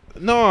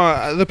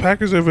 No, the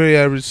Packers are a very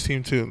average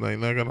team, too. Like,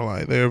 not going to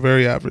lie. They're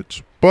very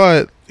average.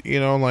 But,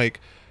 like,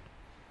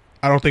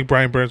 I don't think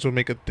Brian Burns would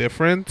make a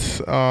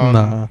difference.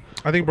 Nah.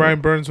 I think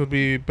Brian Burns would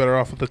be better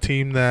off with a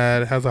team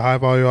that has a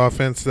high-value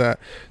offense that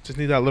just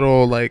need that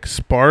little, like,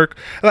 spark.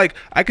 Like,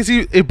 I can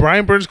see if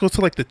Brian Burns goes to,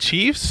 like, the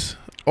Chiefs.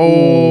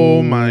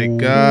 Oh, my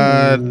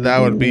God. That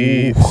would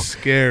be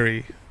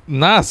scary.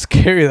 Not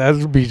scary. That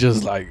would be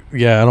just like,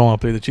 yeah, I don't want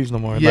to play the Chiefs no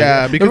more.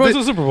 Yeah, like, because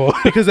the Super Bowl.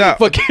 Because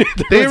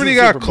they already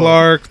got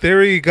Clark. They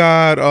already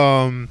got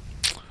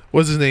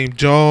what's his name,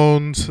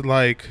 Jones.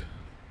 Like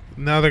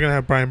now they're gonna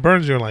have Brian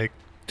Burns. You're like,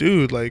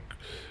 dude, you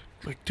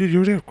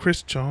already have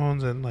Chris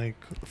Jones and like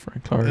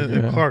Frank Clark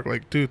and Clark.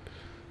 Like, dude,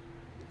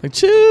 like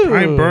chill.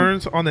 Brian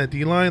Burns on that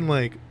D line.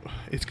 Like,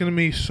 it's gonna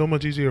be so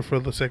much easier for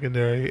the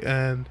secondary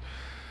and.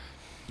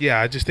 Yeah,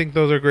 I just think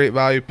those are great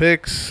value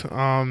picks.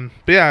 But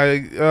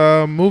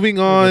yeah, moving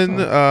on.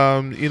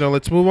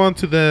 Let's move on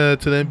to the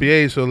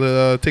NBA.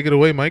 So take it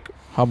away, Mike.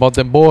 How about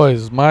them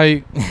boys,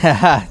 Mike?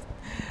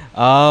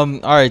 All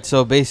right.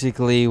 So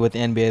basically, with the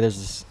NBA,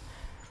 there's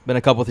been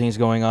a couple things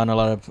going on.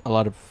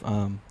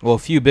 A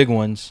few big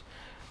ones.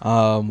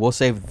 We'll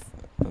save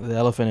the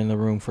elephant in the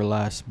room for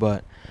last.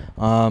 But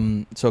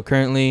so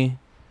currently,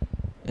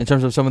 in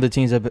terms of some of the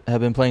teams that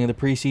have been playing in the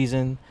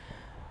preseason.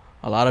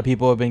 A lot of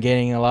people have been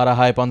getting a lot of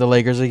hype on the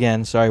Lakers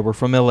again. Sorry, we're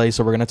from LA,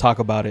 so we're gonna talk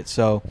about it.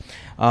 So,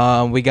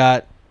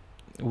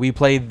 we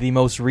played the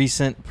most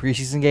recent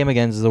preseason game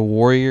against the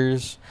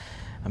Warriors.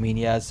 I mean,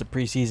 yeah, it's a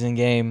preseason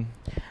game,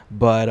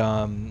 but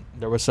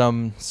there was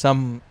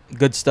some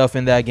good stuff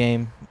in that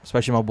game,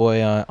 especially my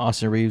boy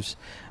Austin Reeves,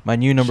 my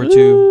new number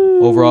 2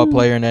 overall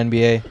player in the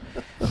NBA.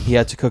 He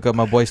had to cook up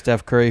my boy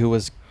Steph Curry, who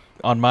was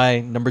on my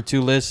number 2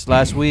 list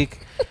last week.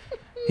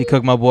 He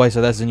cooked my boy,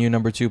 so that's the new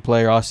number 2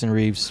 player, Austin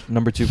Reeves,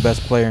 number 2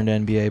 best player in the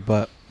NBA.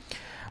 But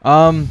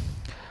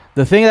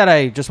the thing that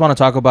I just want to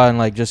talk about, and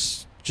like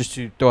just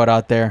to throw it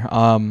out there,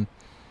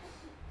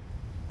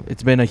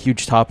 it's been a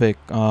huge topic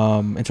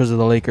in terms of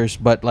the Lakers.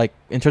 But like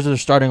in terms of the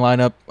starting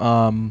lineup,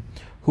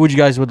 who would you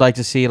guys would like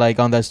to see like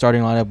on that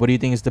starting lineup? What do you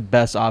think is the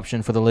best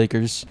option for the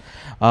Lakers?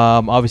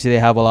 Obviously, they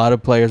have a lot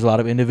of players, a lot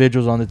of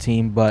individuals on the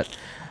team, but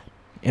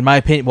in my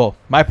opinion, well,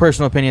 my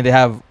personal opinion, they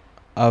have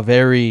a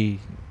very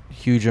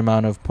huge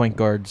amount of point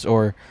guards,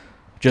 or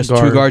just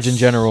guards. 2 guards in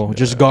general,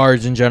 just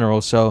guards in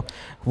general. So,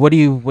 what do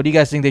you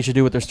guys think they should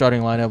do with their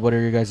starting lineup? What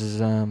are your guys'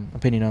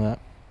 opinion on that?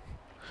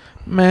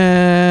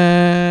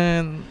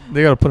 Man,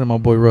 they gotta put in my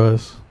boy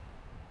Russ.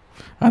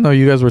 I know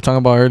you guys were talking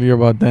about earlier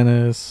about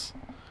Dennis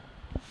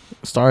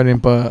starting,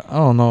 but I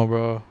don't know,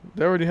 bro.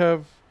 They already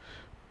have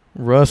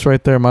Russ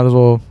right there. Might as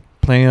well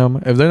play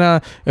him. If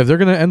they're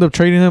gonna end up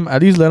trading him,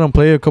 at least let him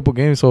play a couple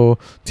games so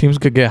teams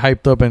could get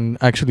hyped up and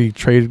actually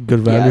trade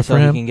good value for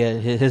him. He can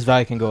get his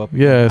value can go up.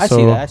 Yeah, I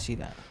see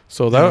that.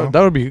 So that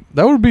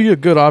would be a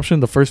good option.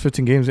 The first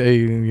 15 games,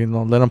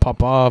 let him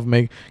pop off,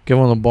 give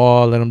him the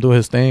ball, let him do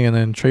his thing, and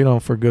then trade him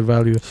for good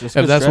value. If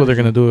that's what they're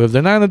gonna do. If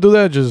they're not gonna do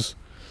that, just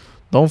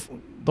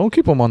don't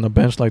keep him on the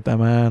bench like that,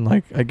 man.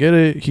 Like, I get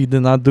it, he did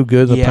not do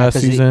good the past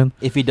season.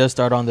 If he does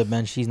start on the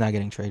bench, he's not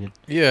getting traded.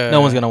 Yeah,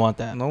 no one's gonna want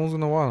that. No one's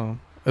gonna want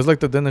him. It's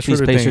like the Dennis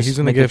Schroeder thing. He's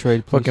gonna get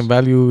fucking please.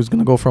 value. He's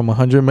gonna go from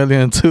 100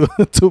 million to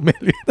 2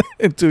 million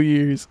in 2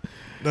 years.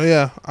 No,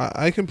 yeah,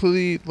 I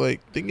completely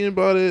thinking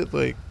about it.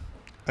 Like,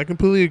 I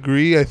completely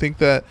agree. I think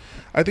the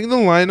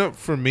lineup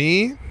for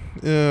me,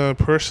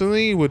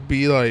 personally, would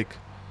be like,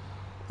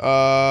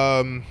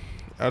 I'd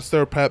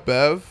start Pat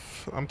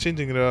Bev. I'm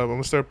changing it up. I'm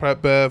gonna start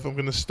Pat Bev. I'm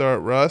gonna start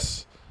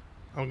Russ.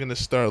 I'm gonna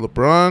start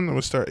LeBron. I'm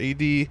gonna start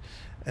AD.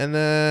 And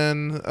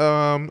then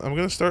I'm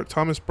gonna start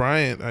Thomas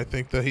Bryant. I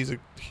think that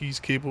he's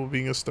capable of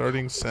being a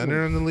starting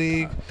center in the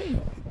league.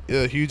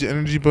 A huge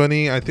energy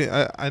bunny.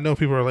 I know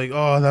people are like,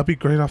 oh, that'd be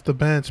great off the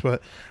bench,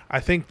 but I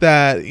think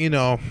that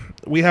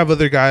we have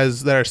other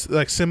guys that are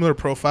like similar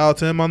profile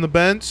to him on the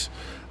bench,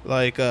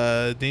 like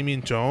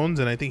Damian Jones,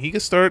 and I think he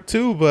could start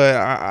too. But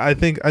I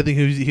think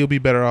he'll be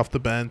better off the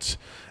bench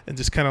and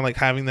just kind of like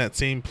having that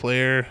same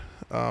player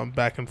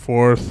back and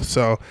forth.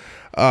 So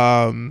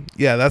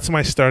yeah, that's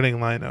my starting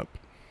lineup.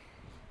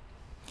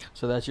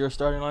 So that's your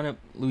starting lineup,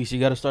 Luis. You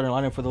got a starting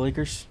lineup for the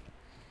Lakers?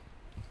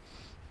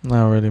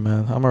 Not really,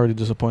 man. I'm already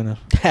disappointed.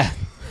 So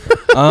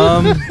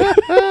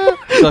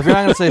if you're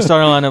not gonna say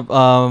starting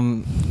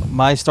lineup,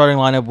 my starting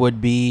lineup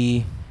would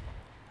be,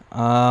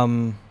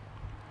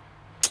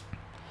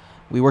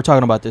 we were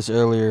talking about this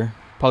earlier.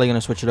 Probably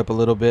gonna switch it up a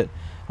little bit.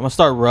 I'm gonna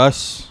start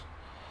Russ.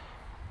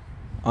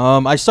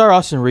 I start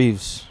Austin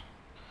Reeves.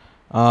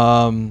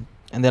 And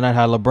then I'd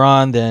have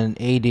LeBron, then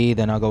AD,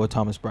 then I'll go with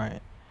Thomas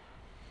Bryant.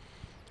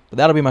 But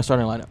that'll be my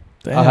starting lineup.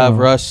 Damn. I'll have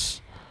Russ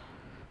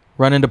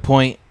run into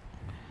point.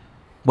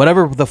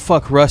 Whatever the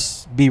fuck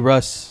Russ,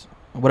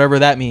 whatever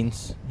that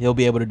means, he'll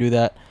be able to do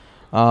that.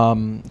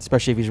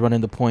 Especially if he's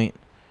running the point.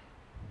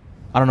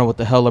 I don't know what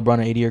the hell LeBron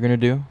and AD are going to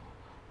do,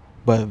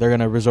 but they're going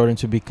to resort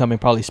into becoming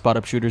probably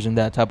spot-up shooters in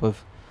that type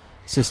of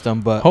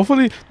system. But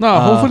hopefully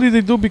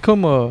they do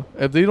become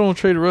if they don't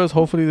trade Russ,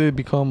 hopefully they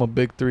become a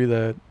big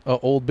three,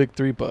 old big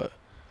three, but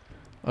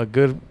a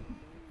good,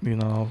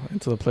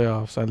 into the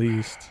playoffs at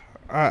least.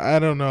 I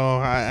don't know.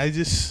 I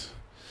just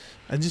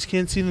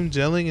can't see them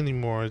gelling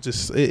anymore.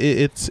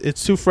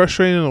 It's too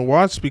frustrating to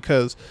watch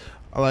because,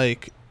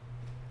 like,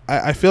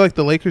 I feel like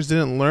the Lakers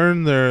didn't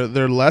learn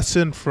their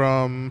lesson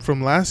from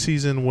last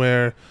season,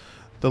 where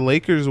the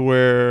Lakers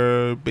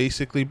were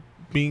basically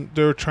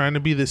they're trying to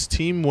be this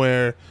team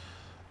where,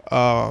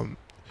 they're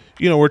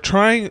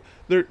trying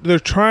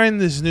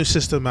this new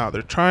system out.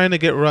 They're trying to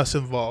get Russ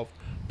involved.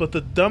 But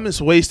the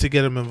dumbest ways to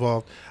get him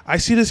involved. I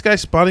see this guy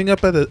spotting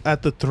up at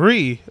the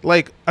 3,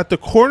 like at the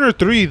corner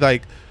 3.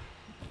 Like,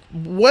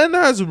 when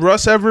has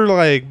Russ ever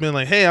been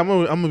like, hey, I'm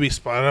gonna be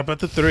spotted up at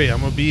the 3.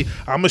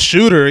 I'm a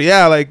shooter.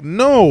 Yeah, like,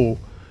 no.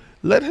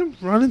 Let him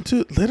run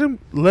into. Let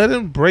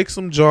him break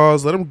some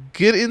jaws. Let him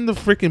get in the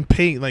freaking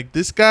paint. Like,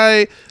 this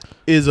guy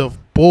is a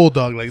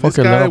bulldog. Like, this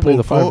guy let him play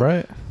the 5,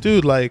 right?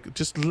 Dude, like,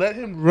 just let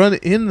him run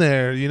in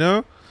there.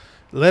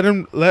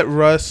 Let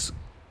Russ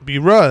be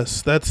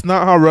Russ. That's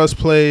not how Russ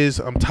plays.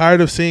 I'm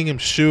tired of seeing him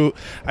shoot.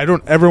 I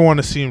don't ever want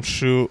to see him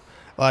shoot.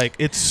 Like,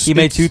 he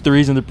made 2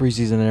 threes in the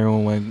preseason and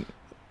everyone went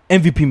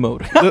MVP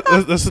mode.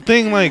 That's the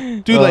thing, like,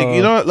 dude, like,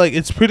 you know, like,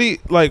 it's pretty,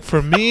 like,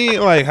 for me,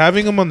 like,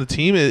 having him on the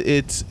team,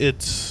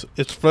 it's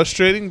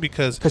frustrating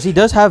because he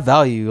does have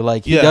value.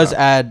 Like, he does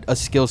add a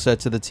skill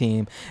set to the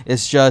team.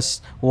 It's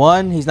just,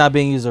 one, he's not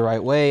being used the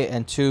right way,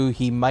 and two,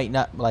 he might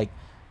not, like,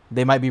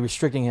 they might be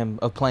restricting him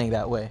of playing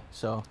that way.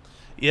 So,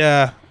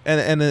 yeah.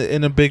 And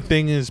a big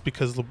thing is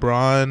because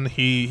LeBron,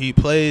 he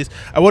plays.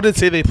 I wouldn't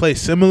say they play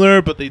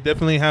similar, but they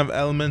definitely have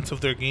elements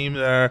of their game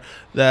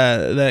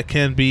that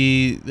can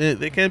be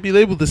they can't be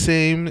labeled the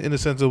same in the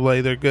sense of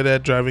like they're good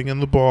at driving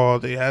in the ball,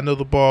 they handle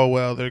the ball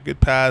well, they're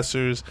good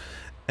passers,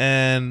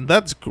 and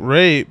that's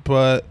great.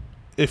 But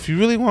if you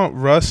really want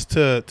Russ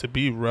to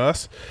be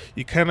Russ,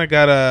 you kind of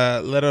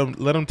gotta let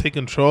him take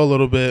control a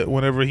little bit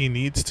whenever he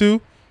needs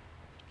to.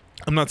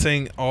 I'm not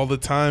saying all the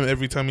time,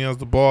 every time he has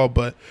the ball,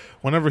 but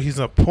whenever he's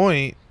on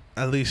point,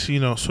 at least, you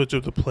know, switch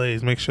up the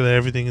plays, make sure that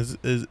everything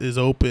is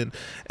open.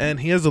 And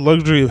he has the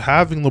luxury of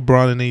having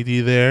LeBron and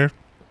AD there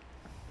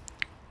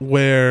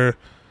where,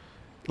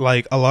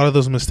 like, a lot of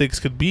those mistakes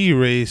could be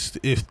erased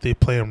if they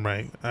play him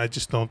right. I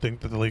just don't think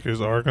that the Lakers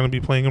are going to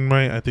be playing him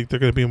right. I think they're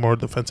going to be a more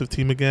defensive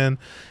team again.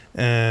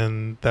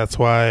 And that's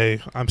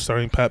why I'm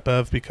starting Pat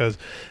Bev because,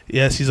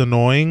 yes, he's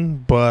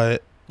annoying,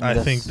 but I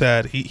think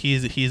that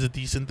he's a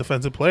decent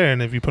defensive player,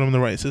 and if you put him in the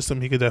right system,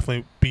 he could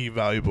definitely be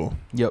valuable.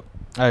 Yep,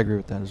 I agree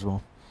with that as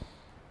well.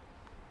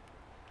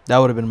 That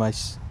would have been my...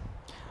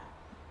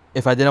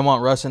 If I didn't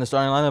want Russ in the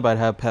starting lineup, I'd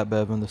have Pat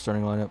Bev in the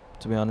starting lineup,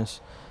 to be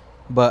honest.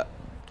 But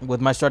with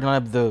my starting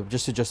lineup,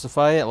 just to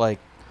justify it, like,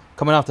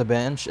 coming off the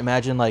bench,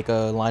 imagine, like,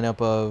 a lineup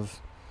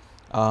of,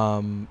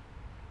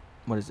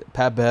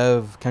 Pat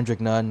Bev, Kendrick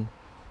Nunn,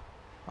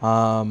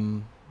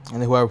 and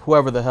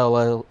whoever the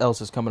hell else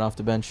is coming off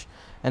the bench.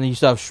 And then you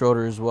still have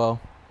Schroeder as well.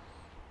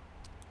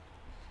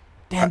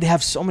 Damn, they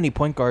have so many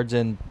point guards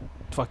and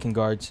fucking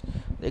guards.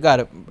 They got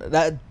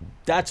it.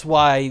 That's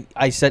why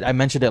I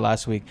mentioned it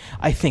last week.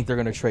 I think they're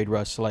gonna trade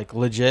Russ, like,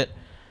 legit.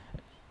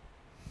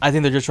 I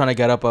think they're just trying to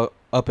get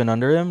up and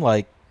under him,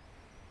 like,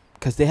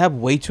 because they have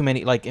way too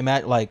many. Like,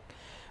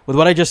 with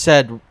what I just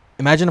said,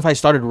 imagine if I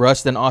started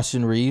Russ then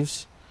Austin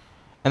Reeves,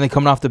 and then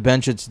coming off the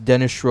bench it's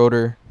Dennis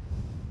Schroeder,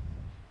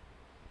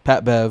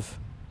 Pat Bev,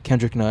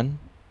 Kendrick Nunn.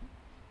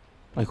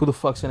 Like, who the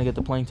fuck's going to get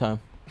the playing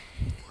time?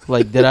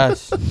 Like,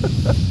 deadass.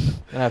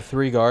 Gonna have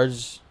three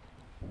guards.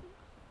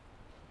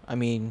 I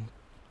mean,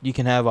 you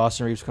can have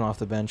Austin Reeves come off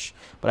the bench,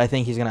 but I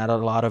think he's going to add a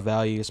lot of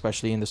value,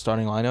 especially in the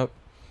starting lineup.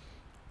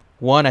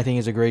 One, I think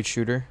he's a great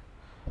shooter.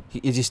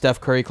 Is he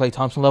Steph Curry, Klay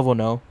Thompson level?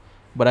 No.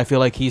 But I feel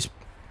like he's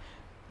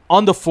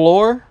on the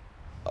floor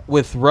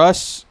with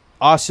Russ,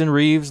 Austin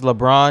Reeves,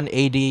 LeBron,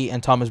 AD,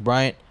 and Thomas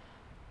Bryant.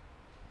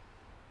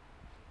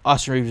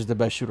 Austin Reeves is the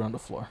best shooter on the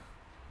floor.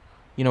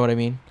 You know what I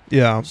mean?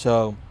 Yeah.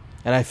 So,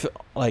 and I feel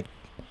like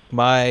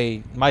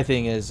my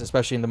thing is,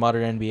 especially in the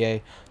modern NBA,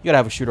 you gotta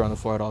have a shooter on the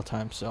floor at all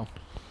times. So,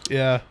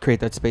 yeah, create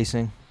that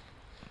spacing.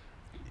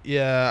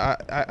 Yeah,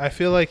 I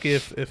feel like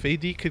if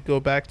AD could go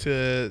back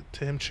to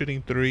him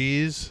shooting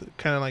threes,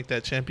 kind of like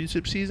that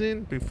championship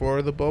season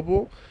before the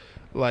bubble,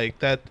 like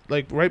that,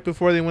 like right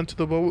before they went to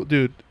the bubble,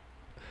 dude.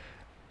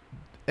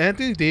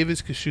 Anthony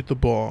Davis could shoot the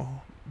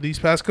ball. These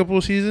past couple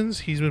of seasons,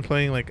 he's been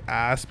playing like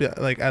ass,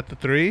 like at the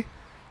three.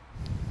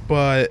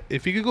 But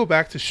if you could go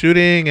back to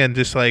shooting and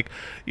just like,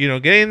 you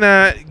know, getting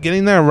that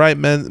right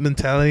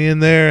mentality in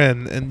there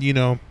and you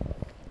know,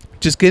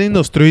 just getting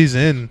those threes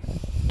in,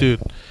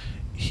 dude,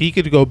 he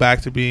could go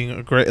back to being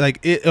a great, like,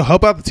 it'll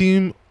help out the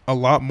team a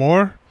lot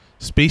more.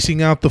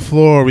 Spacing out the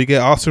floor, we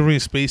get Austin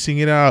Reeves spacing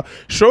it out.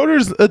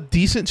 Schroeder's a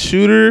decent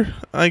shooter,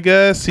 I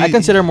guess. I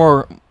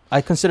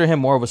consider him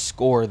more of a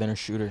scorer than a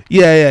shooter.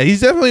 Yeah,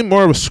 he's definitely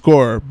more of a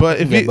scorer.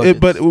 But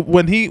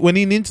when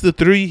he needs the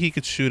three, he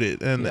could shoot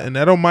it, and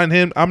I don't mind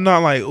him. I'm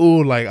not like,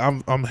 ooh, like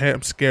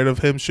I'm scared of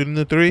him shooting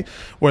the three.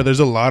 Where there's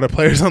a lot of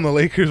players on the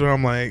Lakers where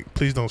I'm like,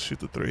 please don't shoot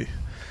the three.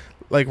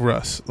 Like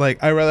Russ,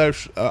 like I rather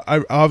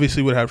I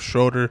obviously would have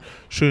Schroeder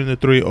shooting the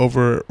three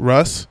over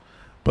Russ,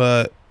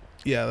 but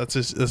yeah, this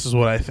is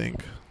what I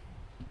think.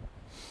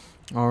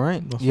 All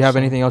right, do you have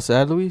anything else to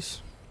add,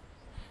 Luis?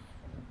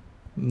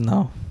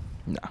 No.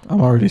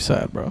 I'm already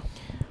sad, bro.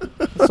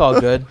 It's all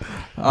good.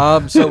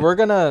 So we're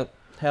gonna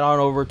head on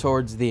over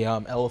towards the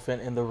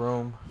elephant in the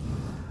room.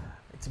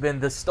 It's been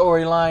the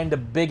storyline, the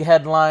big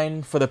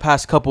headline for the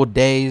past couple of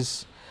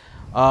days,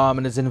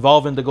 and it's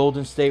involving the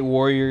Golden State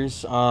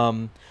Warriors.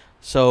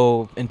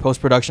 So in post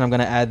production, I'm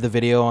gonna add the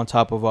video on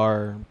top of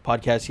our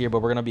podcast here,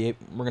 but we're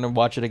gonna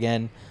watch it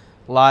again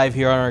live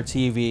here on our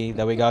TV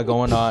that we got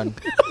going on.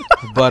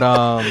 But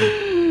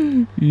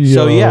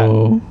so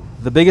yeah,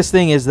 the biggest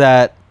thing is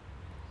that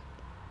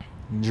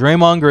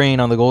Draymond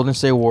Green on the Golden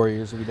State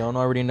Warriors, if you don't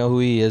already know who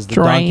he is, the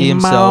donkey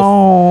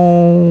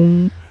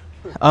himself,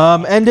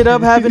 ended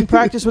up having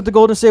practice with the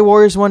Golden State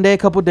Warriors one day a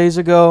couple days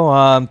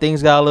ago.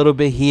 Things got a little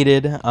bit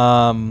heated,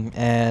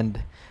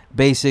 and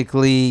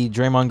basically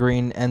Draymond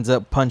Green ends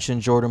up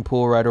punching Jordan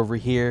Poole right over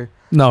here.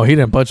 No, he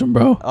didn't punch him,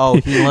 bro. Oh,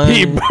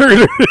 he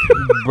murdered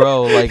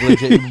bro, like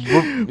legit.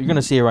 You're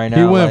gonna see it right now.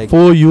 He went like,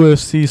 full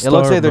UFC star. It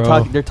looks like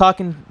they're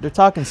they're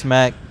talking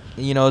smack.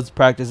 it's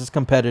practice. It's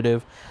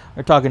competitive.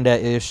 They're talking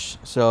that ish.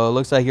 So it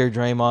looks like here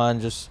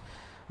Draymond just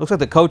looks like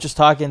the coach is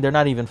talking. They're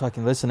not even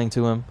fucking listening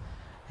to him.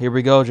 Here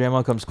we go.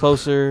 Draymond comes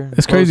closer.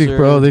 It's crazy,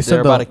 bro.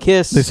 They're about to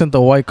kiss. They sent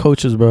the white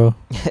coaches, bro.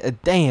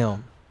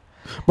 Damn.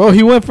 Bro,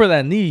 he went for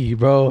that knee,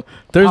 bro.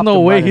 There's Popped no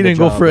him way right he in the didn't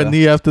go jaw, for a bro.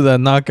 knee after that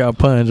knockout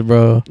punch,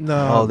 bro.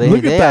 No. Oh, they Look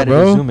at that, added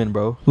bro. a zoom in,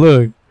 bro.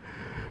 Look.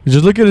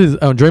 Just look at his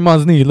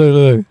Draymond's knee.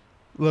 Look.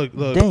 Look.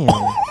 Damn.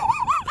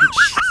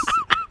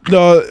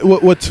 No,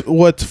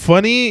 what's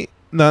funny?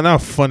 No,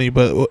 not funny,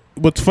 but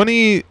what's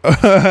funny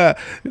That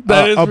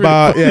is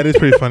about pretty it is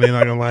pretty funny.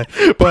 Not gonna lie,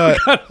 but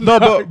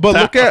no, but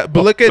look at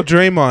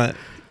Draymond.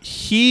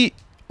 He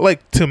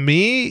to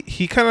me,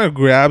 he kind of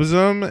grabs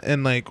him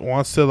and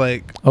wants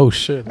to oh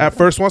shit. at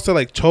first wants to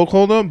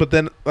chokehold him, but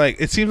then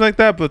it seems like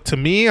that. But to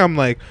me, I'm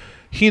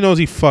he knows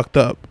he fucked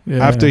up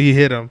after he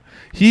hit him.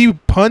 He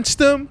punched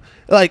him.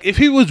 If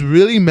he was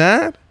really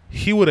mad,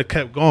 he would have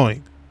kept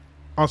going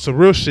on some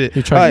real shit.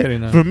 He tried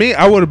getting that. For me,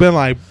 I would have been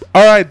all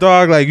right,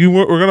 dog,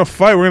 we're gonna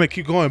fight, we're gonna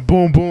keep going,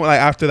 boom, boom,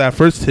 after that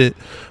first hit.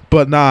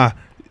 But nah,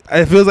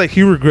 it feels like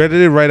he regretted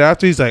it right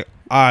after. He's like,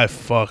 I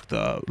fucked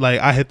up.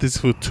 I hit this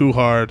foot too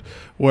hard.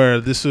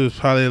 Where this was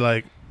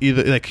probably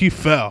either he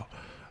fell.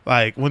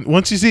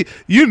 Once you see,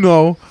 when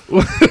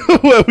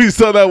we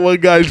saw that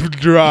one guy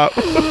drop.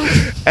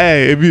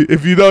 Hey,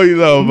 if you know, you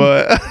know,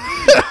 but.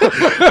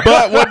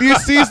 But when you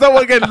see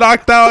someone get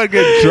knocked out and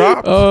get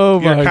dropped,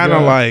 you're kind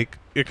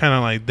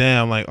of like,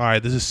 damn, all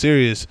right, this is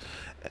serious.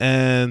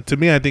 And to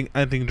me, I think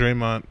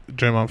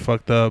Draymond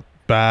fucked up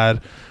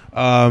bad.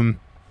 And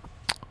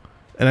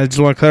I just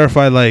want to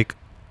clarify,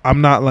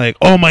 I'm not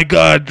oh my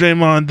god,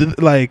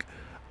 Draymond,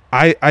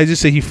 I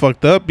just say he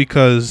fucked up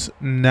because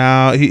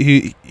now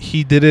he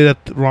did it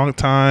at the wrong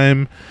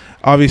time.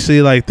 Obviously,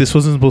 this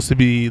wasn't supposed to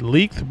be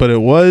leaked, but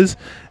it was.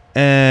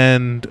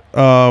 And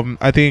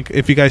I think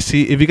if you guys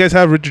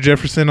have Richard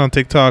Jefferson on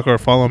TikTok or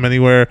follow him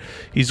anywhere,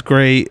 he's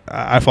great.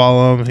 I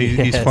follow him.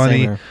 He's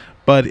funny.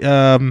 But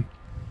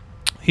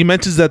he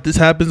mentions that this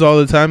happens all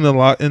the time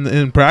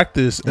in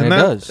practice, and it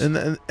that does.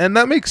 and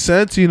that makes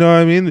sense. You know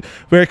what I mean?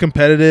 Very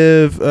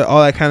competitive,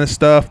 all that kind of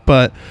stuff.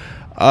 But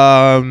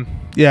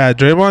yeah,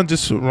 Draymond,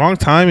 just wrong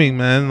timing,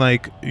 man.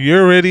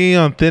 You're already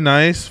on thin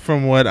ice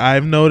from what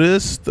I've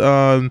noticed.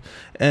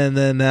 And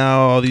then now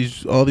all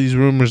these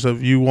rumors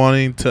of you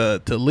wanting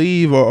to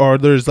leave, or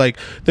there's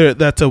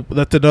that's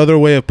another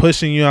way of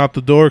pushing you out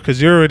the door because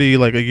you're already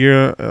a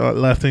year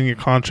left in your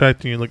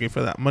contract and you're looking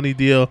for that money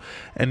deal,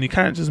 and you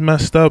kind of just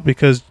messed up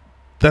because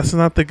that's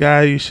not the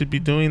guy you should be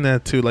doing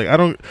that to. I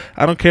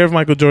don't care if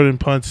Michael Jordan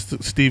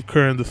punched Steve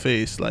Kerr in the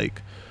face.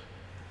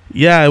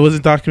 Yeah, it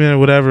wasn't documented,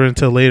 whatever,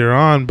 until later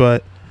on,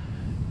 but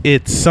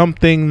it's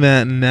something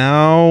that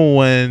now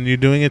when you're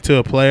doing it to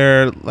a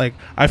player,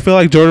 I feel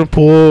like Jordan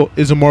Poole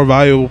is a more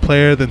valuable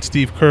player than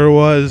Steve Kerr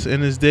was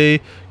in his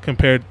day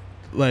compared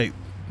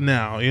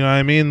now. You know what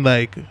I mean?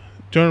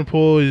 Jordan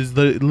Poole is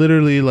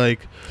literally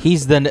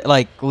he's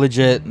the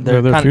legit.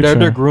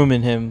 They're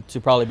grooming him to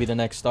probably be the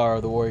next star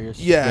of the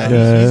Warriors.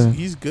 Yeah.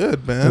 He's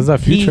good, man. There's that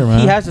future, man.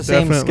 He has the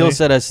same Definitely. skill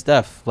set as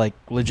Steph.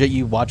 Legit,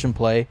 you watch him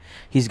play.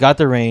 He's got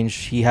the range.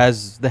 He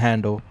has the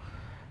handle.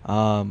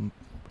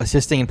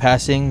 Assisting and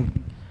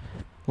passing,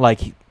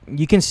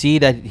 you can see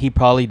that he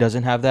probably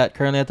doesn't have that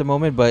currently at the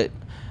moment. But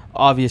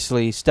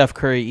obviously, Steph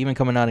Curry, even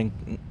coming out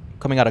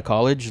of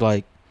college,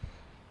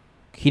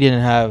 he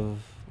didn't have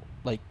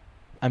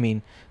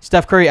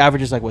Steph Curry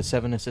averages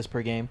 7 assists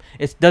per game.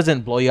 It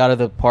doesn't blow you out of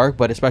the park,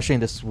 but especially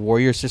in this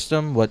Warrior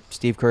system, what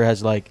Steve Kerr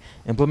has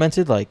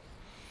implemented, the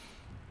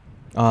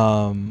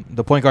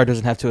point guard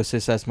doesn't have to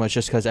assist as much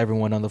just because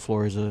everyone on the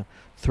floor is a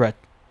threat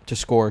to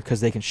score because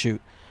they can shoot.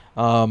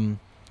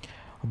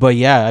 But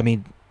yeah,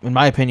 in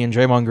my opinion,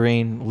 Draymond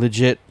Green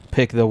legit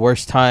picked the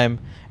worst time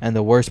and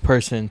the worst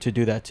person to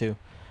do that to.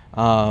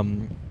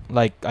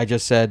 Like I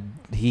just said,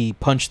 he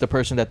punched the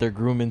person that they're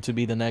grooming to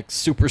be the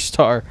next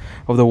superstar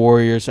of the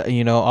Warriors.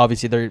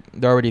 Obviously they're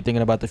already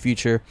thinking about the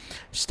future.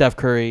 Steph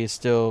Curry is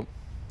still,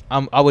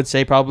 I would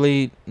say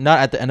probably not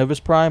at the end of his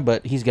prime,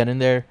 but he's getting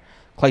there.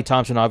 Klay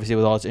Thompson, obviously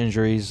with all his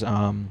injuries, he's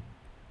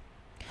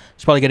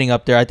probably getting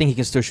up there. I think he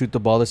can still shoot the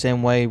ball the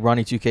same way.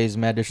 Ronnie 2K is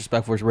mad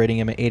disrespectful for rating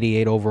him at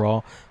 88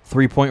 overall,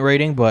 3-point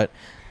rating. But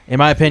in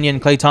my opinion,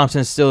 Klay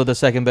Thompson is still the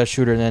second best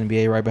shooter in the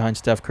NBA, right behind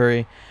Steph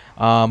Curry.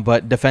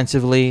 But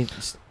defensively,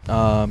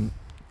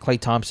 Klay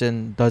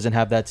Thompson doesn't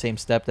have that same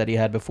step that he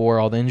had before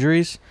all the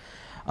injuries.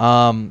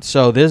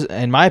 So this,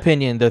 in my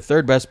opinion, the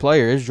third best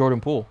player is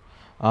Jordan Poole.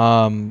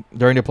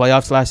 During the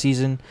playoffs last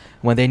season,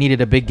 when they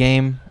needed a big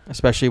game,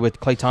 especially with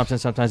Klay Thompson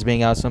sometimes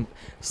being out,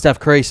 Steph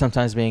Curry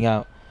sometimes being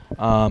out.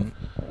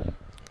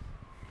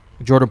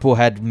 Jordan Poole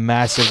had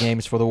massive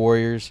games for the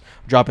Warriors,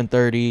 dropping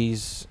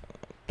 30s,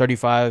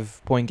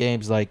 35-point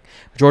games.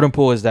 Jordan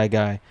Poole is that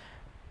guy.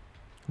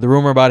 The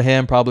rumor about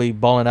him probably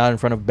balling out in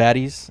front of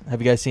baddies.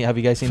 Have you guys seen that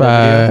video?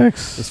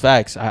 Facts. It's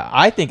facts.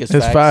 I think it's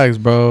It's facts,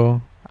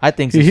 bro. I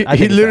think He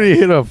literally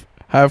hit a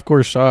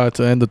half-court shot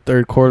to end the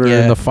third quarter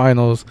in the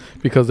finals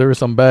because there were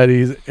some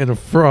baddies in the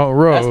front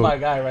row. That's my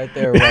guy right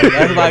there, bro.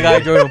 That's my guy,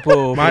 Jordan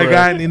Poole. My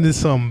guy needed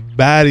some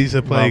baddies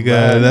to play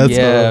good.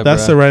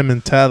 That's the right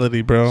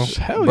mentality, bro.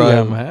 Hell Bro.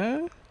 yeah,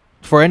 man.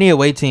 For any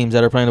away teams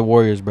that are playing the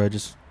Warriors, bro,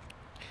 just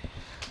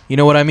you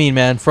know what I mean,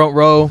 man. Front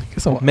row,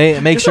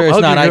 make sure it's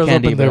not eye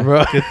candy,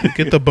 bro.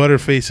 Get the butter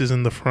faces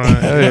in the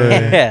front.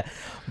 Yeah.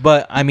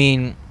 But I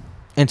mean,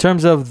 in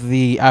terms of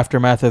the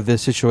aftermath of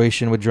this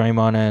situation with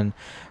Draymond and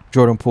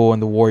Jordan Poole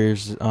and the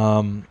Warriors,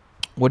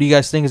 what do you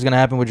guys think is going to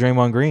happen with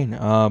Draymond Green?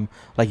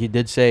 Like you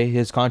did say,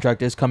 his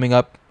contract is coming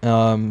up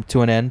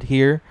to an end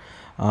here.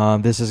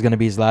 This is going to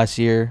be his last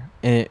year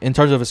in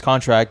terms of his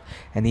contract,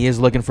 and he is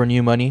looking for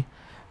new money.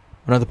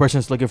 Another person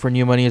that's looking for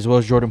new money as well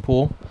as Jordan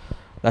Poole.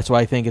 That's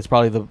why I think it's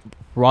probably the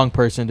wrong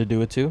person to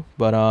do it to.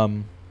 But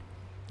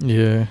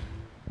yeah.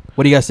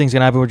 What do you guys think is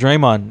going to happen with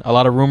Draymond? A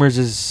lot of rumors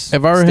is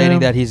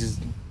stating that he's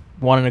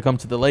wanting to come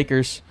to the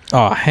Lakers.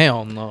 Oh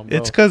hell no, bro.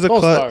 It's because of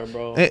Clutch.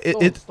 Bro.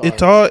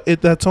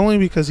 That's only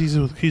because he's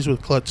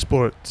with Clutch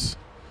Sports.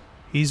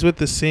 He's with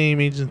the same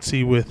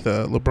agency with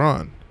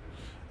LeBron,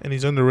 and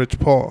he's under Rich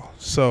Paul.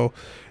 So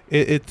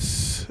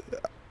it's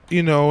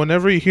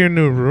whenever you hear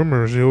new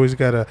rumors, you always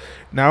gotta.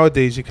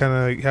 Nowadays, you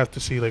kind of have to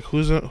see like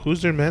who's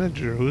their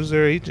manager, who's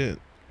their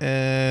agent,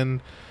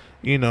 and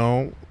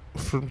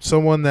from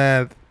someone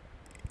that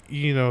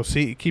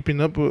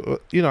keeping up with.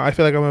 I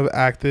feel like I'm an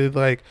active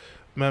like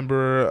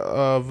member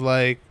of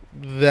like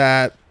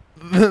that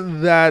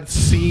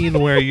scene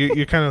where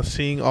you're kind of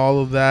seeing all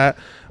of that.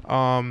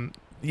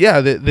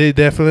 They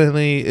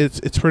definitely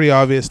it's pretty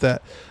obvious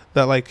that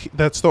like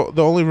that's the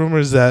only rumor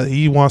is that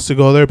he wants to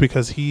go there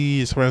because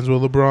he's friends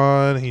with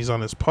LeBron. He's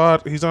on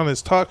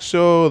his talk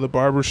show, The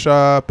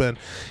Barbershop, and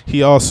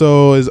he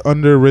also is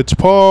under Rich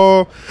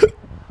Paul.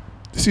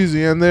 Excuse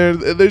me, and they're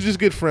just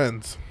good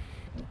friends.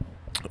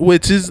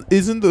 Which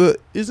isn't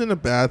a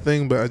bad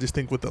thing, but I just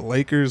think with the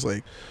Lakers,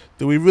 like,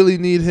 do we really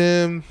need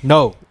him?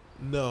 No.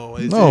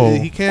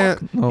 He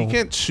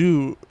can't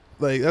shoot.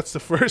 Like, that's the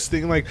first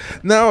thing. Like,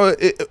 now,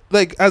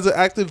 like as an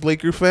active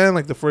Laker fan,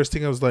 like the first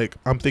thing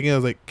I'm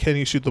thinking, can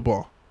you shoot the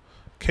ball?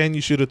 Can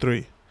you shoot a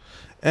three?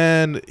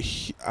 And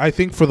I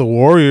think for the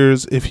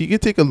Warriors, if he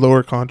could take a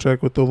lower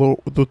contract with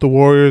the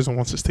Warriors and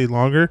wants to stay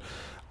longer.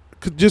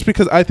 Just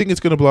because I think it's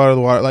gonna blow out of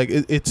the water, like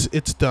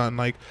it's done.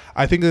 Like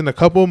I think in a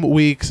couple of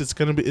weeks,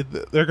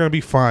 they're gonna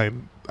be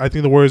fine. I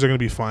think the Warriors are gonna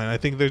be fine. I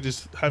think they're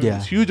just having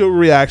this huge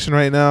overreaction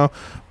right now.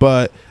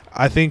 But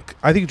I think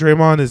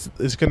Draymond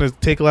is gonna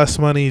take less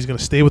money. He's gonna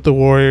stay with the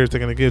Warriors.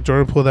 They're gonna give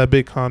Jordan Poole that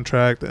big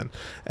contract,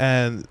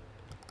 and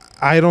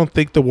I don't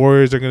think the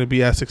Warriors are gonna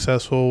be as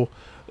successful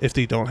if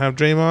they don't have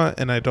Draymond,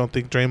 and I don't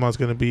think Draymond's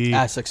going to be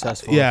as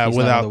successful. Yeah,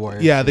 without the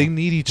Warriors. Yeah, they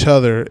need each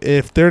other.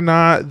 If they're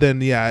not,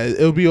 then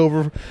it'll be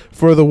over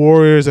for the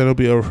Warriors, and it'll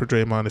be over for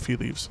Draymond if he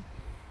leaves.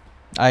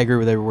 I agree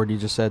with every word you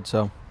just said.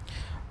 So,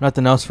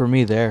 nothing else for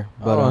me there.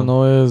 But all I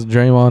know is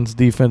Draymond's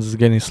defense is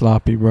getting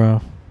sloppy, bro.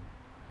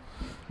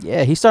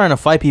 Yeah, he's starting to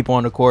fight people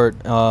on the court.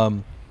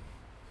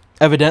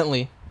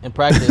 Evidently in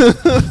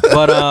practice,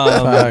 but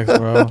facts,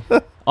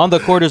 bro. On the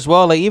court as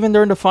well, like even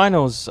during the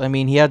finals, I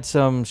mean, he had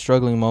some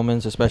struggling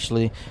moments,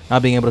 especially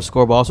not being able to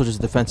score, but also just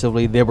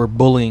defensively, they were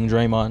bullying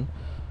Draymond.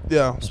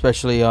 Yeah.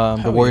 Especially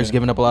the Warriors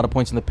giving up a lot of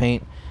points in the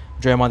paint.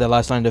 Draymond, that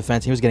last line of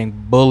defense, he was getting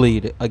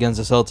bullied against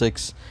the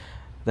Celtics.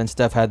 Then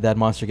Steph had that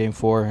monster game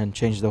 4 and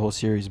changed the whole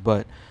series.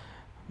 But,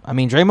 I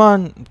mean,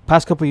 Draymond,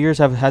 past couple of years,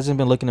 hasn't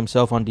been looking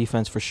himself on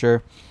defense for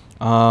sure.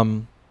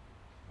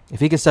 If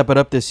he can step it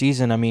up this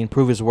season, I mean,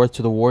 prove his worth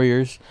to the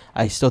Warriors,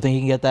 I still think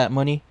he can get that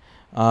money.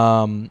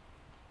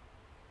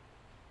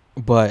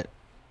 But,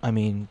 I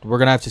mean, we're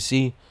going to have to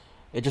see.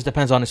 It just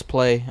depends on his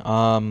play.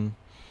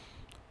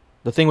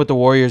 The thing with the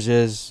Warriors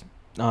is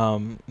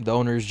the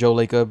owners, Joe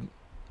Lacob,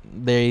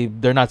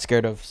 they're not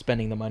scared of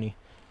spending the money.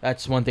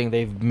 That's one thing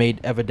they've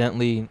made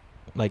evidently,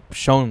 like,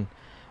 shown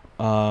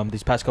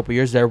these past couple of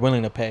years. They're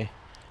willing to pay.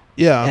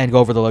 Yeah. And go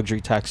over the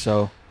luxury tax,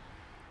 so.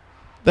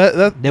 That's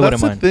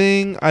the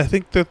thing. I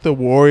think that the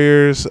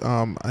Warriors,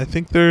 I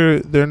think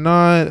they're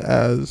not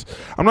as.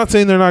 I'm not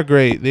saying they're not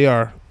great. They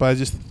are, but I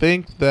just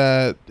think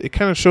that it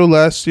kind of showed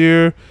last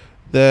year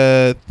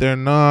that they're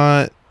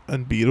not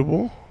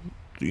unbeatable.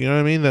 You know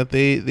what I mean? That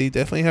they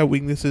definitely have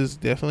weaknesses.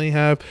 Definitely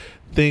have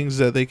things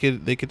that they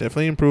could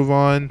definitely improve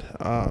on.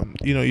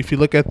 If you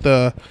look at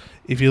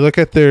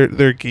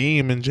their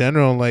game in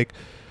general, like.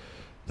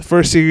 The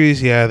first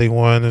series, they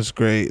won. It was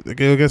great. The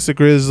game against the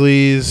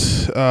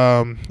Grizzlies,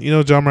 John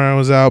Moran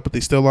was out, but they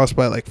still lost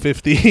by like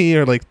 50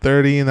 or like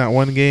 30 in that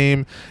one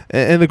game.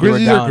 And the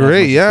Grizzlies are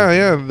great.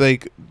 Yeah.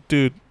 Like,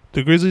 dude,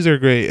 the Grizzlies are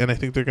great, and I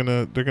think they're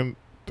gonna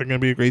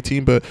be a great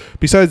team. But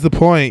besides the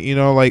point,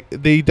 like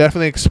they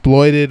definitely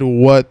exploited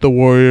what the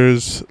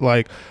Warriors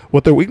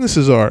what their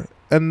weaknesses are.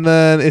 And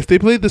then if they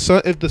played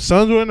if the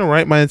Suns were in the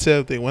right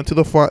mindset, if they went to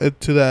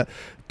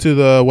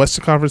the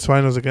Western Conference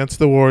Finals against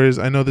the Warriors.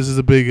 I know this is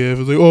a big if.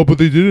 It's like, but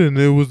they didn't.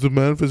 It was the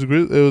Memphis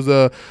Grizzlies.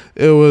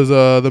 It was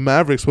the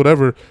Mavericks,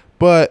 whatever.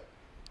 But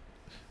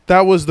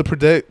that was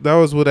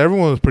what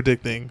everyone was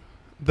predicting.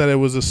 that it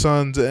was the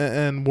Suns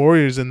and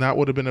Warriors, and that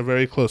would have been a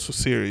very close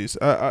series.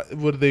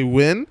 Would they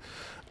win?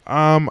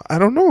 I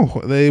don't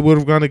know. They would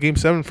have gone to Game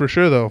 7 for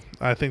sure, though.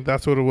 I think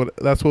that's what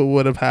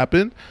would have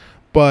happened.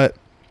 But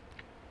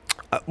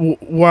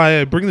why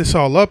I bring this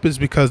all up is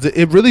because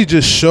it really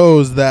just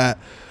shows that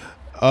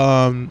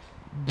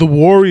the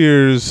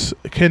Warriors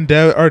can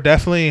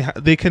definitely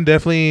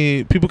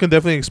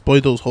exploit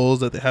those holes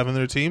that they have in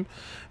their team,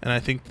 and I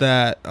think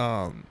that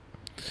having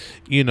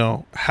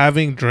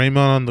Draymond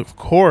on the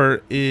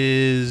court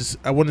is,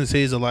 I wouldn't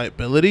say is a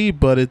liability,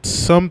 but it's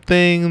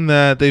something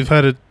that they've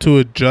had to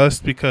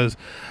adjust, because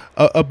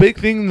a big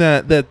thing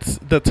that's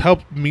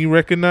helped me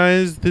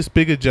recognize this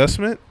big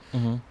adjustment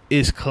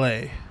is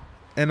Clay.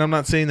 And I'm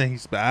not saying that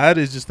he's bad.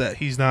 It's just that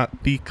he's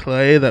not the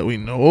Clay that we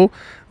know,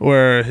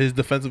 where his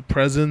defensive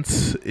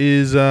presence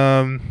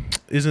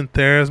isn't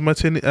there as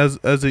much as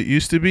it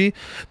used to be.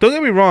 Don't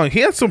get me wrong. He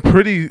had some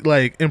pretty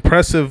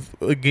impressive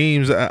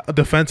games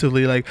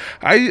defensively. Like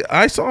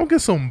I saw him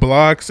get some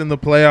blocks in the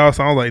playoffs.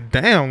 I was like,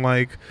 damn.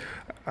 Like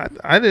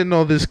I didn't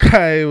know this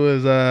guy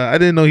was. I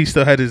didn't know he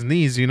still had his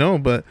knees.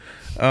 But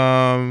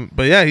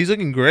yeah, he's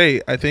looking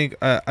great. I think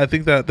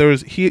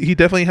that he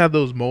definitely had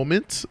those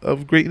moments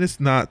of greatness,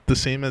 not the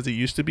same as it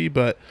used to be,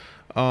 but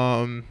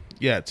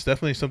yeah, it's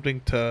definitely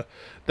something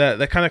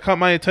that kind of caught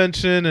my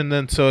attention, and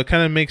then so it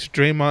kind of makes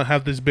Draymond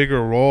have this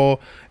bigger role,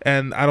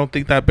 and I don't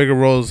think that bigger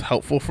role is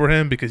helpful for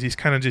him, because he's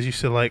kind of just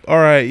used to all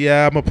right,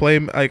 yeah,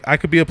 I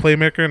could be a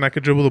playmaker and I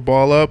could dribble the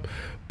ball up,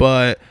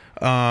 but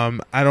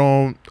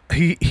I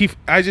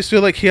just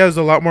feel like he has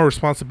a lot more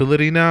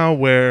responsibility now,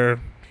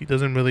 where he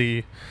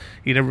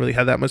never really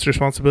had that much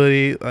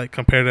responsibility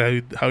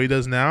compared to how he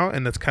does now,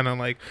 and that's kind of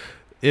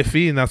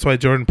iffy, and that's why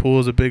Jordan Poole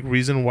is a big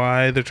reason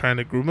why they're trying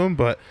to groom him.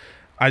 But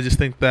I just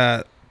think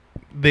that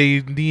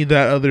they need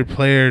that other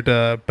player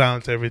to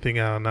balance everything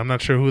out, and I'm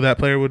not sure who that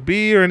player would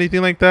be or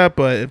anything like that,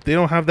 but if they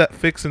don't have that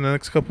fix in the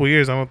next couple of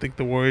years, I don't think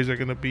the Warriors are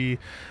going to be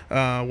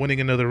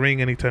winning another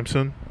ring anytime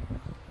soon.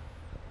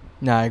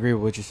 No, I agree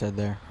with what you said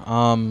there.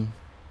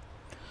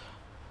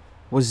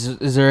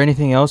 Is there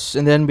anything else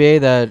in the NBA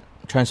that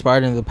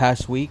transpired in the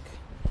past week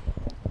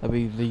that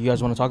you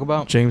guys want to talk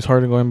about? James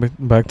Harden going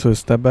back to his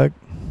step back.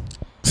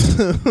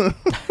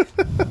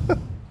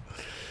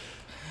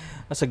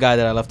 That's a guy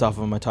that I left off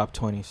of my top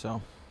 20,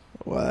 so.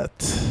 What?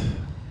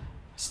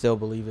 Still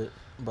believe it,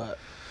 but.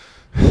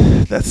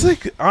 That's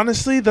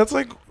honestly, that's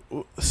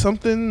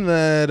something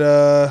that,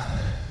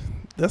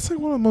 that's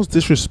one of the most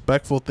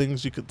disrespectful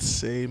things you could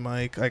say,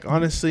 Mike.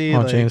 Honestly.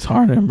 James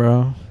Harden,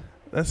 bro.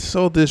 That's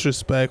so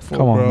disrespectful,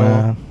 Come on, bro.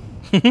 man.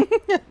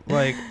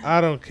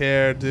 I don't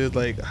care, dude.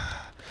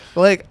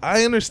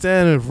 I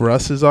understand if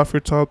Russ is off your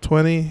top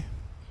 20.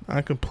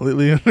 I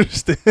completely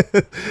understand.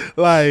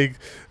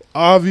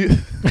 Obvious.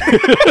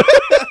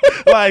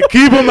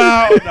 Keep him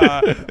out.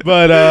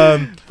 But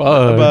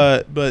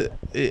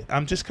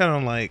I'm just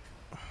kind of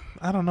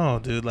I don't know,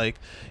 dude.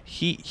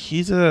 He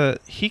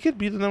could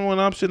be the number one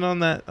option on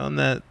that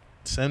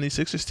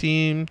 76ers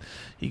team.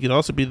 He could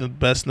also be the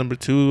best number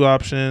 2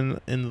 option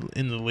in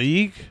the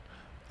league.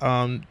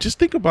 Just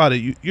think about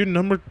it. Your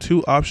number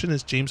 2 option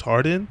is James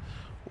Harden.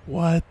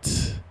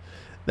 What?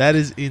 That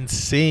is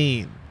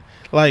insane.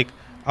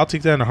 I'll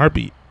take that in a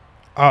heartbeat.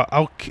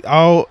 I'll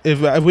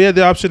if we had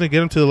the option to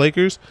get him to the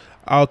Lakers,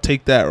 I'll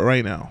take that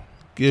right now.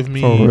 Give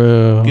me Harden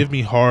right now. Give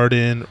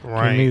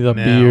me the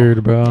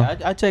beard, bro. Yeah,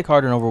 I'd take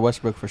Harden over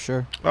Westbrook for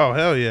sure. Oh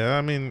hell yeah!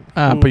 I mean,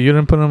 but you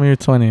didn't put him in your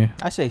 20.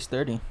 I say he's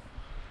 30.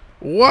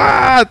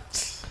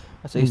 What?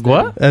 I say he's 30.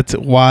 What? That's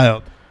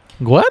wild.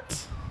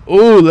 What?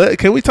 Oh,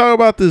 can we talk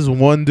about this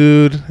one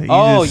dude?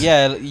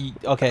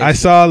 Okay. I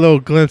saw a little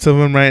glimpse of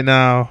him right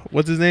now.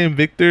 What's his name?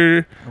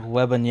 Victor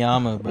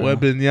Wembanyama, bro.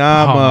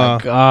 Wembanyama. Oh my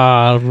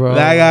god, bro.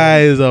 That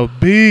guy is a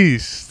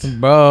beast,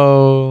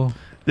 bro.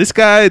 This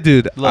guy,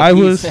 dude. Look,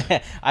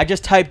 I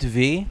just typed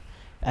V,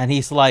 and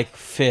he's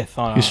 5th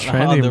on. He's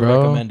trending, the bro.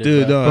 recommended.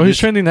 Dude, bro, he's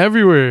trending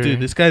everywhere. Dude,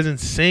 this guy's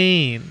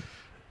insane.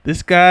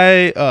 This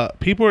guy,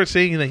 people are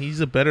saying that he's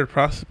a better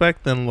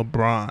prospect than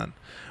LeBron,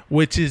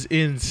 which is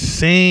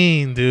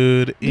insane,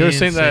 dude. They're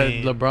saying that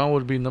LeBron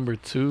would be number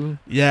 2.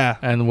 Yeah.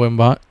 And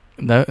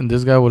and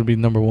this guy would be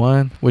number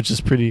 1, which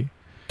is pretty.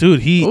 Dude,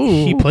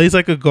 he plays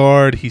like a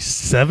guard. He's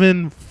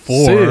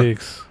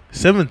 7'4".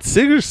 7'6" or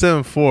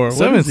 7'4"?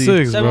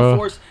 7'6", bro.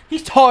 7'4".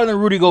 He's taller than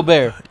Rudy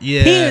Gobert.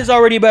 Yeah. He is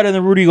already better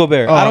than Rudy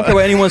Gobert. I don't care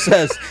what anyone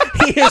says.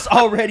 He is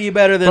already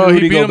better than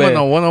Rudy Gobert. He beat him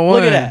on a 1-on-1.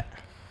 Look at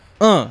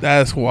that.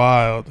 That's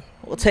wild.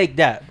 We'll take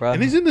that, bro.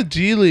 And he's in the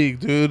G League,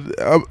 dude.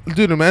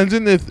 Dude,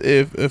 imagine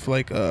if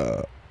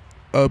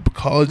a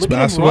college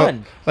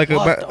basketball,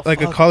 a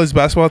college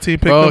basketball team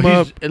picked him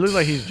up. It looks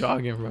like he's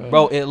jogging, bro.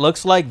 Bro, it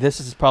looks like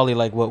this is probably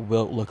what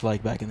Wilt looked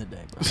like back in the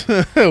day,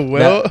 bro.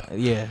 Well,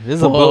 this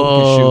is a Wilt who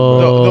can shoot,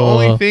 bro. The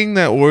only thing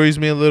that worries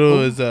me a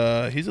little is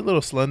he's a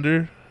little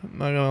slender. I'm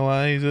not gonna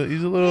lie,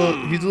 he's a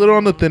little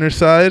on the thinner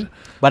side.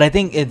 But I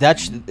think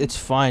it's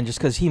fine just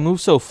because he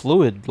moves so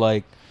fluid.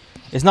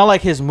 It's not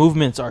like his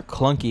movements are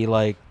clunky.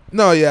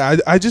 No, yeah,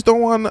 I just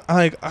don't want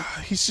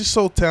he's just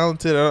so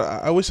talented.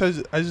 I wish I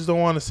just don't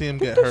want to see him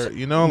get hurt.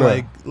 You know, Bro.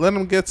 like let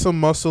him get some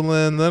muscle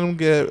in, let him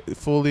get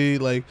fully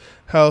like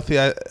healthy.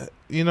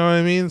 You know what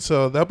I mean?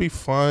 So that'd be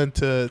fun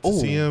to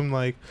see him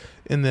like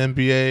in the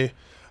NBA.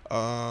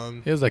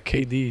 He has that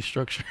KD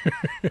structure.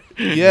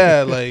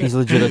 Yeah, like He's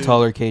legit a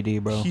taller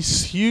KD, bro.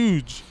 he's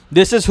huge.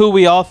 This is who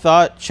we all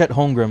thought Chet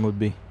Holmgren would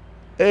be.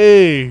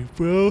 Hey,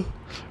 bro.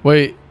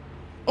 Wait.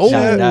 Oh,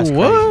 That's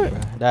what? crazy,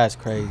 bro. That's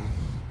crazy.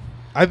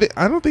 I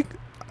don't think.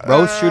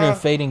 Bro's shooting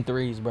fading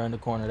threes, bro, in the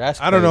corner. That's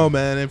crazy. I don't know,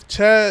 man. If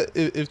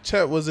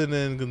Chet wasn't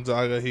in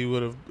Gonzaga, he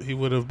would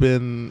have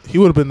been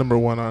number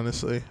one,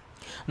 honestly.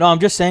 No, I'm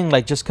just saying,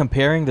 like, just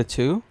comparing the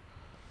two.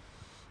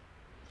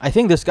 I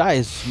think this guy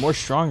is more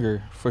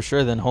stronger for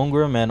sure than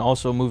Holmgren, and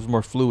also moves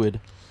more fluid,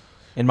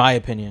 in my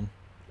opinion.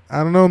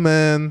 I don't know,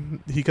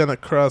 man. He kind of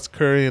crossed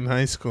Curry in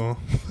high school.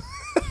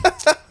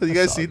 You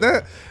guys seen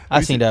that?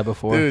 I've seen that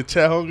before. Dude,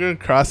 Chet Holmgren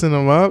crossing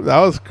him up. That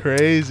was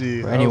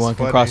crazy. Bro, That anyone was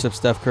can funny. cross up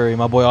Steph Curry.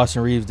 My boy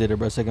Austin Reeves did it,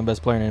 bro. Second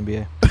best player in the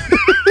NBA.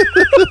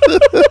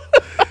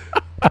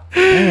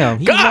 Damn,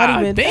 he's not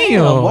God even.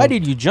 damn. Why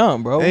did you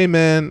jump, bro? Hey,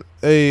 man.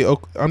 Hey,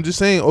 I'm just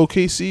saying.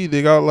 OKC,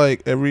 they got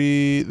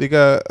they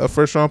got a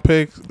first round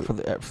pick. For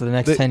the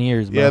next 10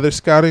 years, bro. Yeah, they're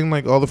scouting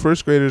like all the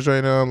first graders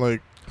right now.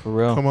 Like, for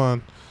real. come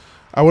on.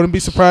 I wouldn't be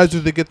surprised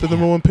if they get the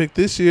number one pick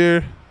this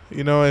year.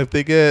 You know, if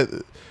they get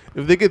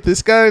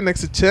this guy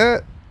next to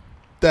Chet,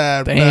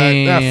 that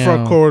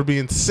front court would be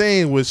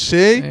insane with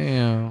Shea.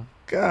 Damn.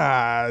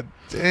 God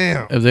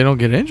damn. If they don't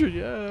get injured,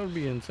 yeah, that would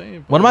be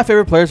insane. One of my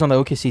favorite players on the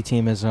OKC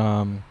team is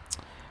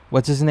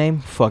what's his name?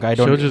 Fuck, I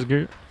don't. Shows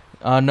Gear.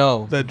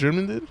 No. That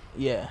German did?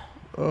 Yeah.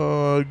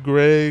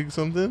 Greg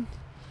something?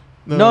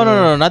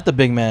 No, not the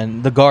big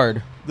man, the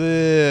guard.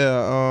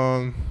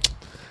 Yeah,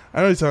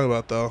 I know what you're talking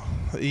about though.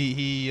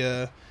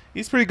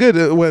 He's pretty good.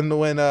 When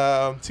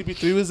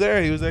CP3 was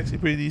there, he was actually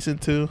pretty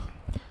decent too.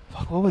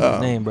 Fuck, what was his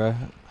name, bro?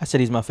 I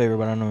said he's my favorite,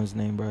 but I don't know his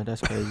name, bro.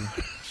 That's crazy.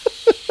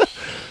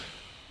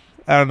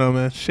 I don't know,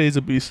 man. Shay's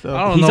a beast though.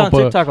 I don't He's know, on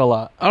but TikTok a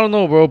lot. I don't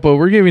know, bro, but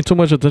we're giving too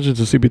much attention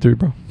to CP3,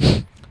 bro.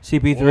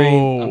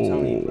 CP3. I'm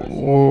telling you, bro.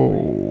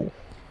 Whoa.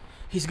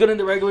 He's good in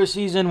the regular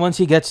season. Once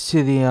he gets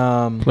to the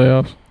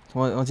Playoffs.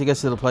 once he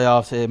gets to the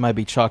playoffs, it might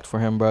be chalked for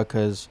him, bro,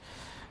 because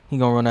he's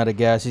gonna run out of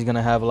gas. He's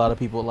gonna have a lot of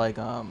people like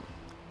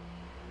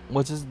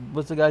what's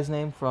the guy's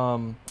name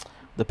from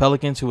the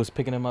Pelicans who was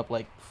picking him up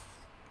like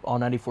all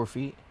 94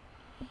 feet.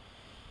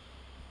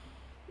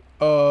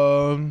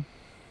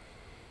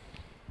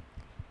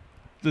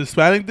 The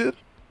Hispanic did?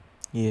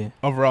 Yeah,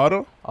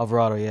 Alvarado,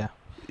 yeah.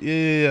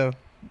 Yeah.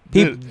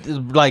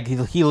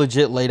 He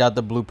legit laid out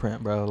the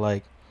blueprint, bro.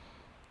 Like,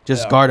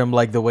 just guard him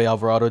like the way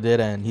Alvarado did,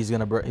 and he's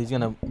gonna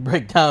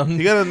break down.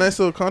 He got a nice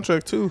little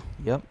contract too.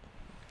 Yep.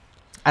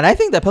 And I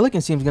think that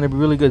Pelicans team's gonna be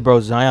really good, bro.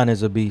 Zion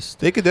is a beast.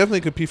 They could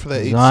definitely compete for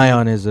that.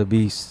 Zion is a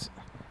beast.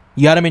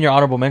 You got him in your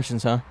honorable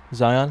mentions, huh?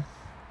 Zion.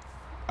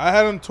 I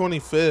had him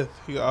 25th.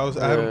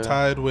 I had him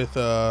tied with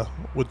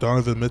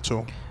Donovan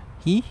Mitchell.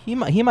 He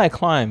might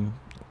climb.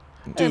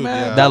 Dude, Hey,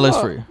 man, yeah. That list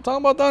for you.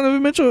 Talking about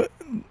Donovan Mitchell,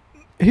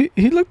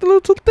 he looked a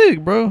little too thick,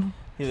 bro.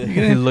 He's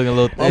looking a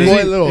little My thick.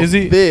 boy, little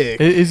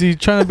thick. Is he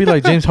trying to be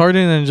like James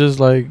Harden and just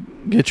like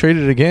get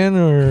traded again,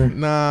 or?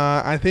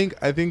 Nah, I think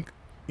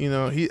you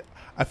know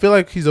I feel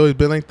like he's always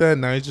been like that.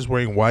 Now he's just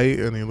wearing white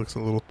and he looks a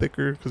little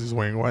thicker because he's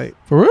wearing white.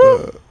 For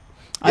real?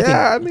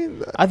 I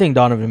think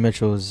Donovan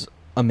Mitchell is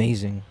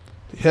amazing.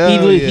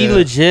 Hell He yeah.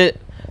 legit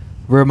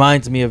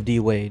reminds me of D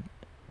Wade.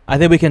 I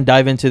think we can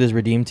dive into this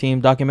Redeem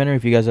Team documentary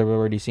if you guys have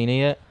already seen it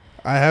yet.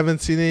 I haven't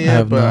seen it I yet,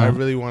 have but I not.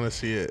 really want to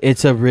see it.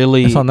 It's a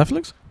really It's on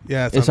Netflix.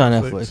 Yeah, it's on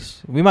Netflix.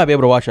 We might be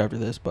able to watch it after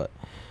this, but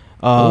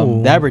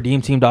that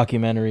Redeem Team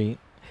documentary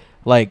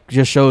like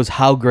just shows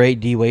how great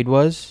D Wade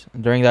was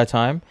during that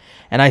time,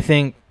 and I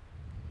think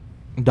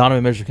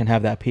Donovan Mitchell can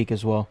have that peak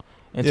as well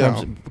in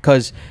terms of,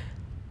 because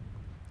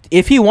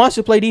if he wants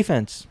to play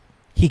defense,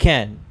 he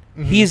can.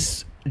 Mhm.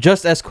 He's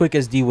just as quick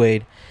as D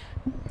Wade.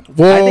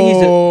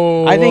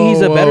 Whoa, I think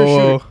he's a better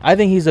shooter. I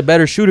think he's a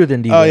better shooter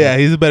than D Wade. Oh yeah,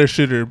 he's a better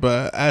shooter,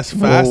 but as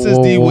fast as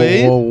D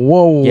Wade,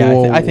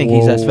 Yeah, I think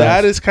he's as fast.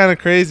 that is kind of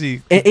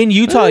crazy. In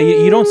Utah,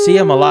 you don't see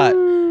him a lot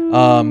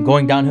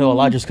going downhill a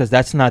lot just because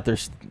that's not their.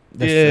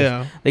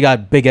 They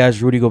got big ass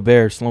Rudy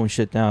Gobert slowing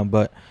shit down,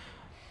 but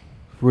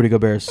Rudy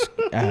Gobert's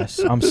ass.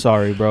 I'm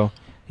sorry, bro.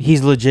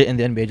 He's legit in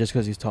the NBA just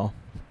because he's tall.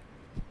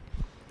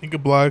 He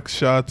could block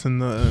shots in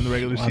the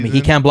regular season. I mean,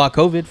 he can't block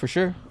COVID for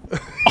sure.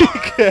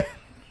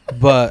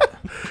 But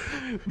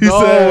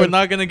We're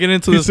not gonna get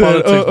into this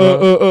politics,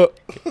 bro.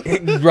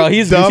 bro,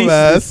 he's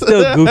Dumbass.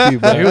 still goofy,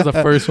 bro. He was the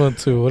first one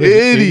too. What an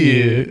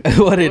Idiot.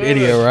 What an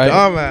idiot, right?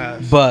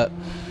 Dumbass. But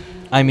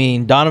I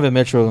mean, Donovan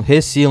Mitchell,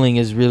 his ceiling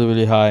is really,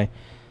 really high.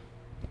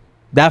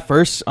 That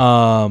first series,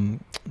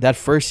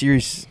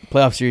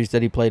 playoff series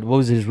that he played, what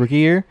was it, his rookie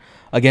year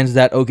against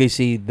that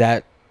OKC,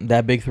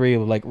 that big three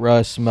of like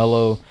Russ,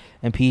 Melo,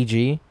 and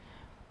PG.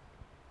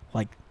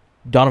 Like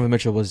Donovan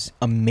Mitchell was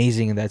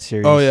amazing in that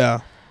series. Oh yeah.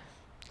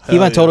 He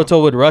went toe to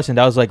toe with Russ, and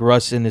that was like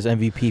Russ in his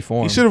MVP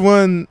form. He should have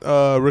won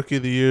Rookie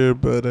of the Year,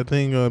 but I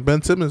think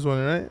Ben Simmons won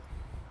it, right?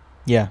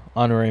 Yeah,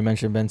 honorary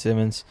mention Ben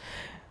Simmons.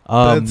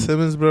 Ben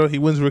Simmons, bro, he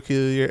wins Rookie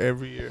of the Year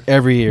every year.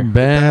 Every year.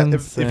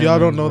 If y'all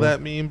don't know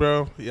that meme,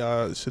 bro,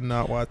 y'all should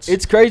not watch.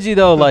 It's crazy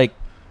though. Like,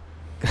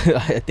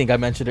 I think I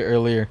mentioned it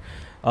earlier.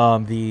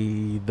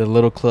 The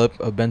little clip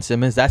of Ben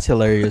Simmons, that's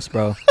hilarious,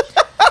 bro.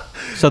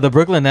 So the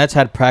Brooklyn Nets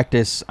had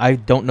practice. I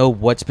don't know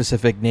what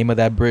specific name of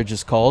that bridge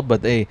is called,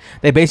 but they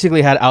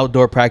basically had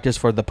outdoor practice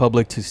for the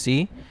public to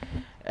see.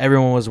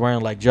 Everyone was wearing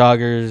like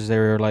joggers. They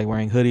were like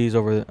wearing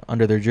hoodies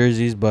under their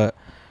jerseys, but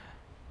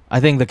I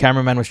think the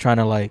cameraman was trying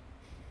to like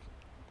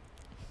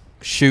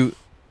shoot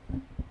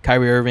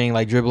Kyrie Irving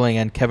like dribbling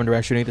and Kevin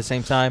Durant shooting at the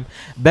same time.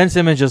 Ben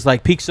Simmons just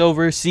like peeks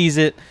over, sees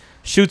it,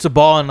 shoots a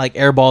ball, and like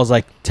airballs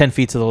like 10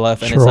 feet to the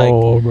left. And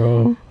Troll, it's like,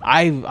 bro.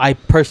 I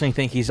personally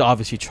think he's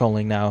obviously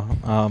trolling now.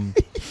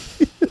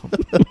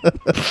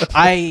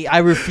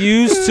 I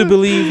refuse to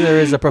believe there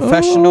is a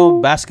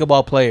professional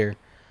basketball player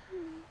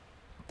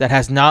that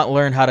has not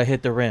learned how to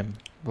hit the rim.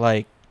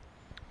 Like,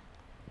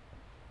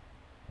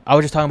 I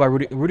was just talking about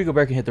Rudy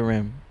Gobert can hit the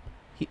rim.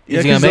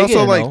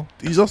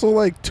 He's also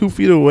like 2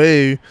 feet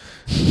away.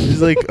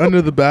 He's like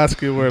under the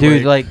basket. Where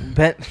dude,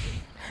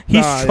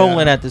 he's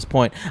trolling at this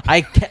point.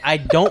 I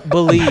don't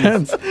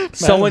believe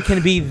someone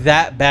can be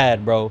that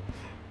bad, bro.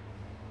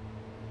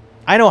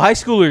 I know high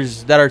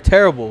schoolers that are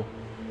terrible,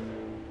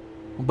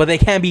 but they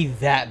can't be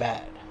that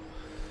bad.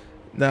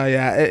 No,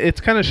 yeah,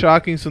 it's kind of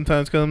shocking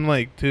sometimes because I'm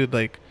like, dude,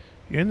 like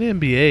you're in the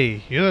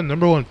NBA, you're the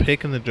number 1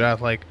 pick in the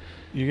draft, like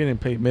you're getting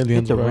paid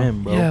millions. Hit the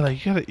rim, bro. Yeah,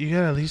 like you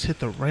gotta at least hit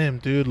the rim,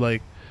 dude.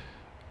 Like,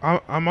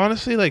 I'm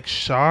honestly like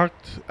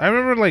shocked. I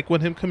remember like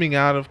when him coming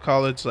out of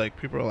college, like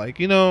people are like,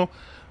 he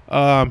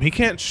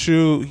can't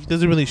shoot. He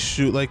doesn't really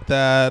shoot like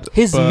that.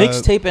 His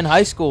mixtape in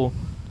high school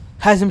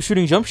has him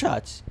shooting jump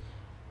shots.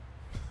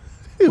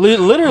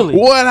 Literally.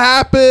 What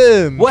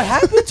happened? What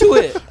happened to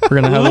it?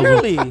 We're gonna have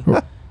literally.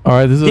 All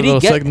right, this is a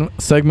little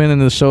segment in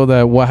the show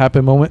that what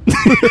happened moment.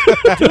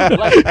 Dude,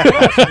 like,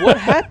 what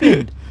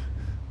happened?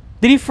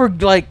 Did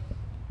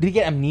he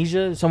get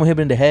amnesia? Someone hit him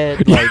in the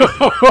head? Like,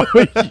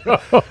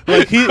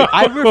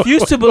 I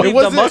refuse to believe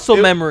the muscle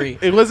memory.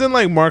 It wasn't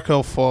like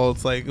Markelle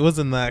Fultz. Like, it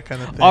wasn't that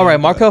kind of thing. All right,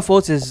 Markelle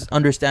Fultz is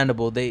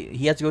understandable.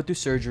 He had to go through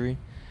surgery.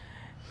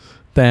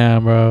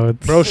 Damn, bro.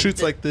 Bro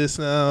shoots like this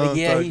now.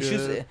 Yeah, he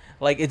shoots it.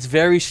 Like, it's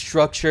very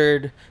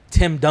structured,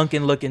 Tim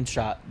Duncan looking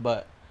shot.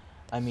 But,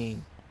 I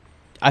mean,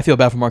 I feel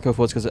bad for Markelle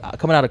Fultz because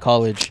coming out of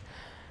college,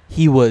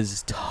 he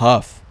was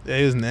tough. Yeah,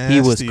 he was nasty.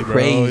 He was crazy.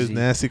 Bro. He was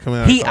nasty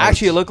coming out. He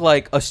actually looked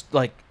like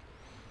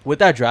with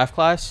that draft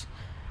class.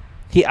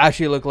 He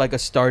actually looked like a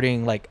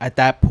starting at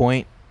that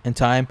point in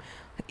time.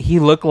 He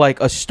looked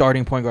like a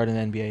starting point guard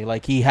in the NBA.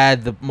 Like he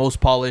had the most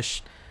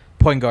polished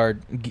point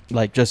guard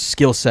just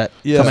skill set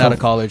coming out of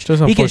college.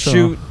 He can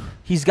shoot.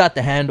 He's got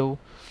the handle.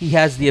 He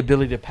has the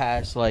ability to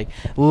pass. Like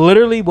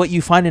literally, what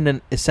you find in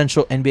an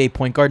essential NBA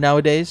point guard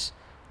nowadays.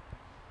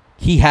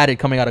 He had it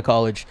coming out of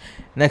college.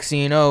 Next thing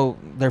you know,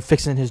 they're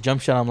fixing his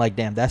jump shot. I'm like,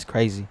 damn, that's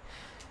crazy.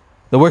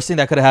 The worst thing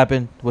that could have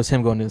happened was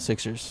him going to the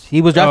Sixers.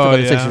 He was drafted by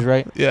the Sixers,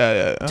 right?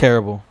 Yeah.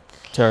 Terrible.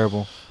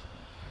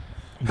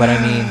 But I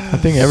mean, I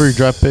think every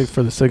draft pick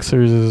for the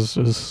Sixers is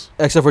just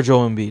except for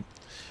Joel Embiid.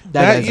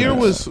 That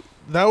was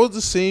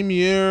the same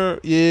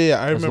year. Yeah,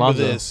 I remember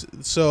Lonzo. This.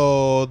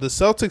 So the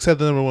Celtics had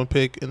the number 1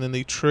 pick, and then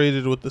they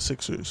traded with the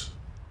Sixers,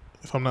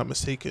 if I'm not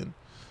mistaken.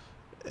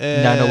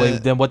 No way.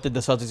 Then what did the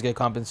Celtics get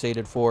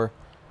compensated for?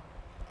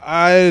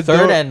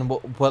 Third, and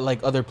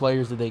what other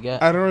players did they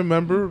get? I don't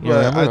remember,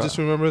 but I just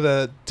remember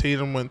that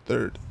Tatum went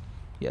 3rd.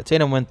 Yeah,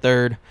 Tatum went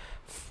 3rd.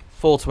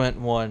 Fultz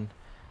went 1.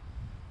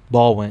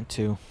 Ball went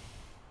 2.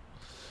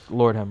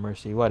 Lord have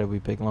mercy. Why did we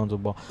pick Lonzo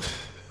Ball?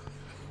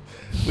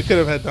 We could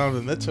have had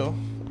Donovan Mitchell.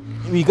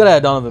 We could have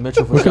had Donovan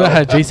Mitchell. We could have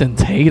had Jason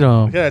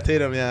Tatum. We could have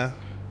Tatum, yeah.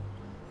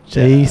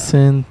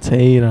 Jason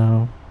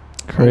Tatum.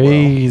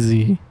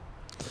 Crazy.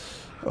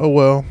 Oh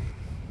well.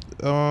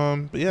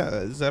 But yeah,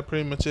 is that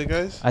pretty much it,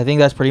 guys? I think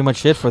that's pretty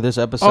much it for this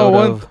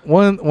episode.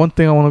 One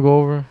thing I want to go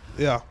over.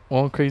 Yeah.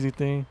 One crazy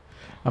thing.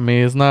 I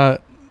mean, it's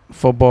not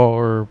football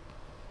or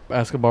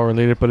basketball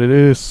related, but it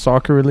is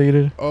soccer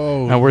related.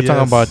 Oh, and we're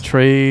talking about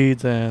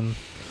trades and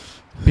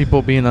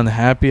people being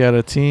unhappy at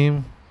a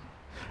team.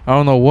 I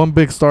don't know, one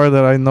big star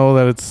that I know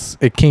that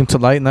it came to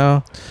light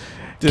now.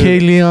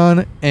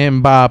 Kylian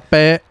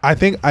Mbappe. I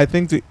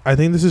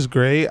think this is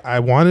great. I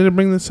wanted to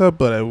bring this up,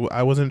 but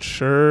I wasn't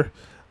sure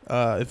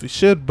if we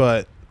should,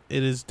 but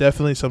it is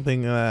definitely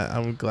something that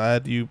I'm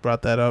glad you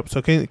brought that up.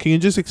 So can you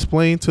just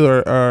explain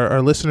to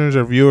our listeners,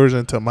 our viewers,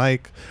 and to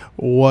Mike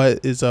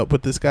what is up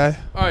with this guy?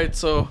 All right,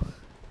 so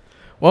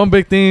one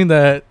big thing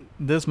that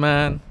this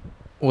man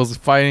was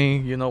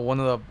fighting,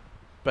 one of the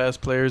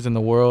best players in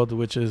the world,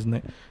 which is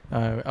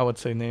I would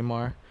say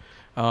Neymar.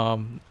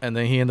 And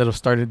then he ended up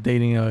started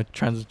dating a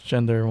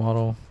transgender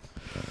model,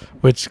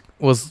 which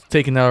was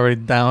taken already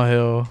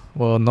downhill.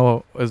 Well,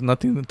 no, it has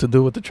nothing to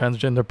do with the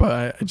transgender,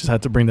 but I just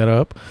had to bring that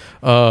up.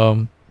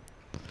 And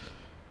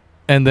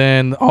And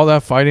then all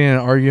that fighting and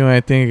arguing,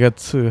 I think it got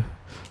to,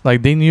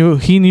 like, he knew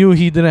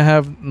he didn't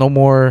have no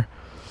more,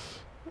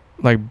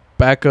 like,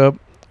 backup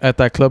at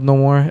that club no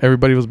more.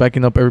 Everybody was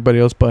backing up everybody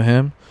else but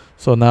him.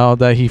 So now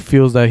that he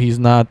feels that he's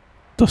not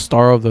the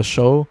star of the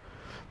show,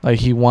 like,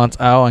 he wants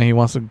out and he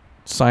wants to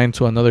sign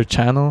to another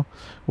channel,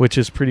 which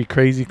is pretty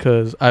crazy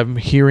because I'm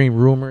hearing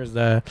rumors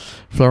that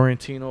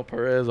Florentino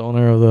Perez,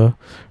 owner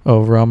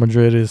of Real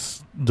Madrid,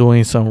 is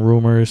doing some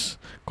rumors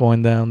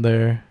going down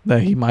there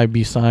that he might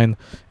be signed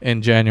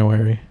in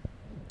January.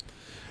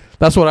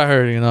 That's what I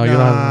heard. You know,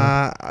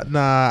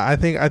 I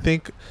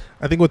think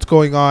what's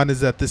going on is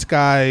that this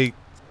guy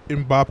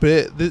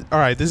Mbappe. All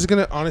right, this is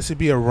gonna honestly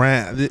be a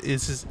rant.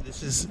 This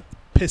is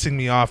pissing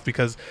me off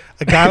because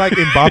a guy like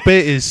Mbappe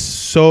is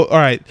so. All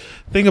right,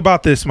 think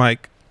about this,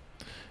 Mike.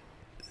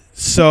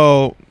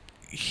 So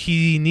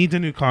he needs a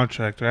new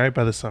contract, right,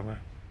 by the summer.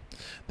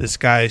 This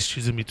guy is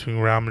choosing between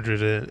Real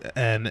Madrid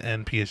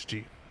and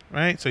PSG,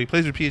 right? So he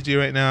plays for PSG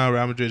right now.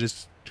 Real Madrid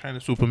is trying to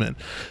swoop him in.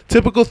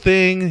 Typical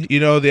thing, you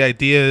know, the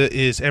idea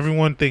is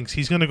everyone thinks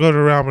he's going to go to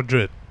Real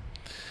Madrid.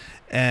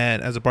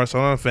 And as a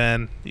Barcelona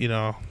fan, you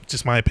know,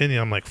 just my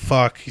opinion, I'm like,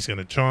 fuck, he's going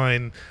to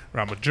join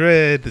Real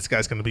Madrid. This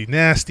guy's going to be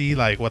nasty.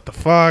 Like, what the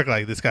fuck?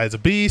 Like, this guy's a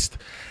beast.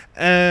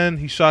 And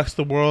he shocks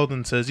the world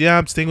and says, yeah,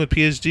 I'm staying with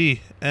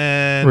PSG.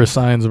 And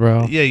resigns,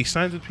 bro. Yeah, he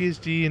signs with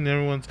PSG, and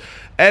everyone's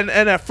and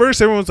at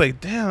first everyone's like,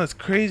 damn, that's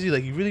crazy.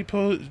 Like, you really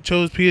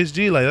chose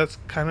PSG.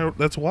 Like,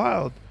 that's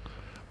wild.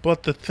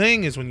 But the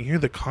thing is, when you hear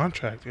the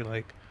contract, you're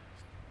like,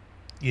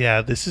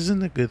 yeah, this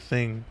isn't a good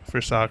thing for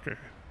soccer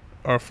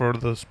or for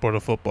the sport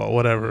of football,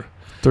 whatever.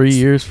 3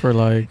 years for,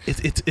 like,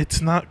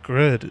 it's not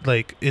good.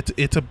 Like,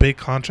 it's a big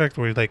contract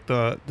where, like,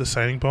 the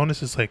signing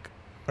bonus is like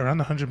around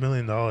 $100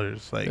 million.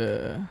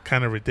 Like,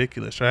 kind of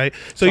ridiculous, right?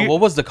 So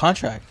what was the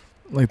contract?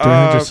 Like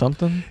 300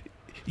 something?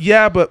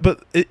 Yeah,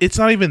 but it's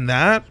not even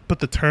that. But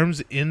the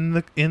terms in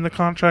the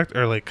contract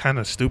are like kind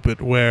of stupid.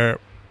 Where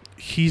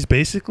he's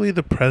basically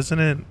the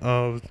president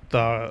of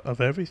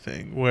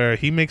everything. Where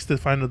he makes the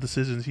final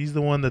decisions. He's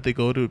the one that they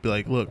go to be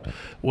like, look,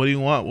 what do you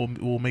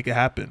want? We'll make it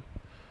happen.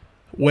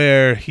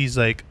 Where he's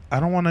like, I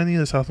don't want any of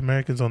the South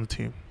Americans on the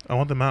team. I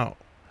want them out.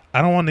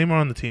 I don't want Neymar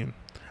on the team.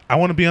 I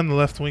want to be on the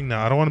left wing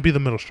now. I don't want to be the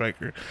middle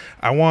striker.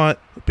 I want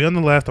to be on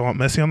the left. I want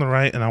Messi on the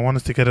right, and I want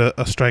us to get a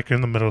striker in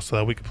the middle so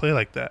that we can play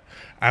like that.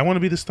 I want to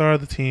be the star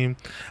of the team.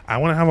 I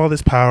want to have all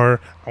this power.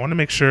 I want to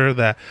make sure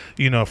that,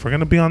 you know, if we're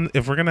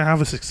gonna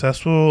have a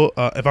successful,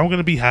 if I'm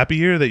gonna be happy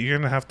here, that you're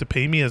gonna have to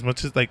pay me as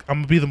much as, like,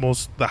 I'm gonna be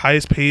the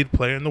highest paid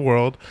player in the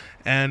world,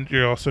 and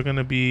you're also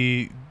gonna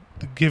be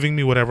giving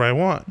me whatever I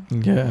want.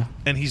 Yeah.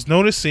 And he's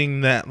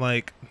noticing that,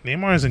 like,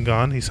 Neymar isn't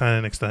gone. He signed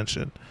an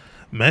extension.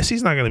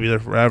 Messi's not gonna be there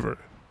forever,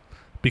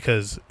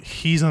 because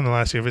he's on the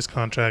last year of his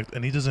contract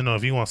and he doesn't know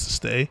if he wants to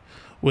stay,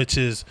 which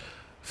is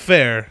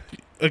fair.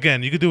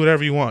 Again, you could do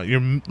whatever you want. You're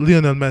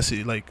Lionel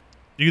Messi. Like,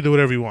 you can do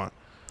whatever you want.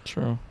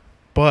 True.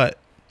 But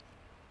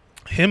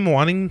him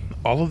wanting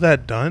all of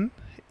that done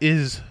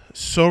is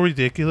so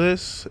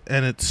ridiculous,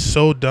 and it's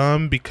so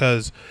dumb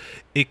because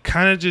it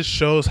kind of just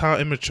shows how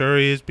immature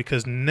he is,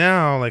 because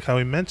now, like how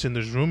we mentioned,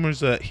 there's rumors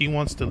that he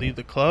wants to leave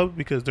the club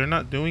because they're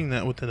not doing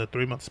that within a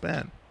 3-month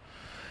span.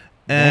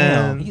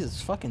 And damn, he's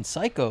fucking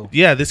psycho.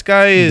 Yeah, this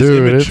guy is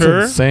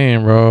immature. It's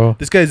insane, bro.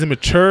 This guy is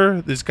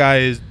immature. This guy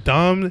is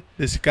dumb.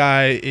 This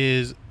guy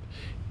is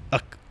a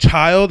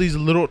child. He's a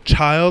little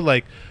child.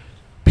 Like,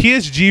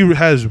 PSG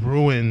has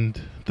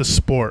ruined the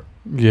sport.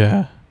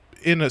 Yeah.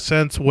 In a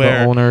sense where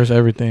the owners,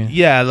 everything.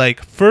 Yeah,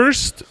 like,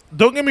 first,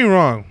 don't get me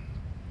wrong.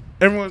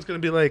 Everyone's going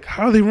to be like,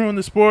 how they ruin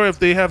the sport if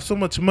they have so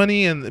much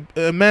money? And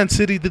Man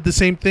City did the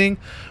same thing.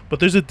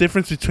 But there's a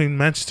difference between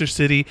Manchester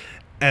City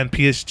and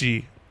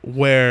PSG,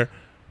 where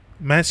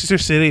Manchester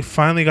City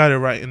finally got it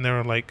right, and they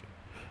were like,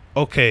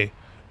 okay,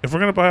 if we're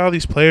going to buy all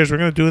these players, we're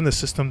going to do it in the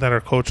system that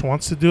our coach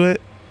wants to do it,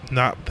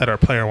 not that our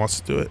player wants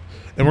to do it.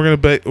 And we're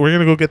going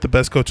to go get the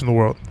best coach in the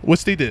world,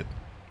 which they did.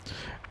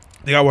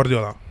 They got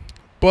Guardiola.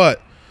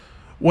 But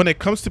when it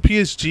comes to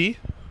PSG,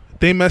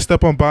 they messed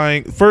up on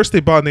buying. First, they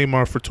bought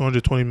Neymar for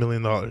 $220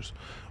 million,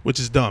 which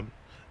is dumb.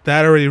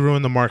 That already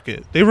ruined the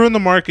market. They ruined the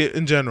market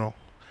in general.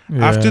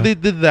 Yeah. After they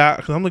did that,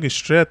 because I'm looking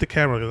straight at the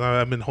camera because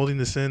I've been holding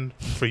this in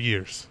for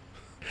years.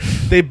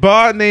 They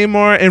bought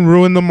Neymar and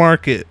ruined the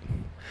market.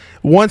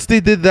 Once they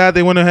did that,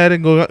 they went ahead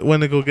and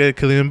went to go get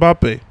Kylian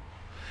Mbappe.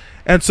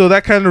 And so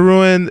that kind of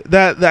ruined,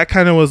 that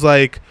kind of was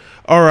like,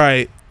 all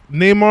right,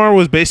 Neymar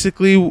was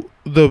basically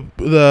the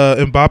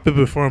Mbappe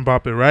before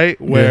Mbappe, right?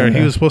 Where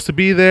he was supposed to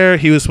be there.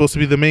 He was supposed to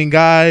be the main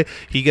guy.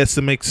 He gets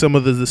to make some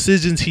of the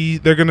decisions.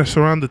 They're going to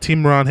surround the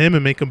team around him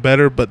and make him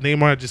better. But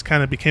Neymar just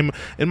kind of became,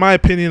 in my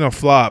opinion, a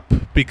flop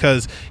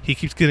because he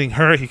keeps getting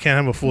hurt. He can't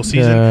have a full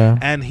season. Yeah.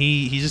 And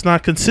he's just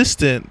not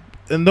consistent.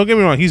 And don't get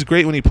me wrong, he's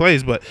great when he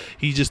plays, but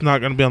he's just not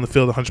going to be on the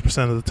field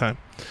 100% of the time.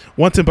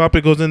 Once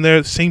Mbappe goes in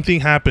there, same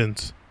thing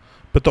happens.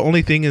 But the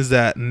only thing is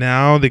that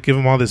now they give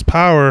him all this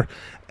power,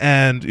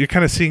 and you're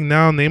kind of seeing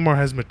now Neymar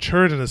has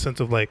matured in the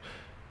sense of like,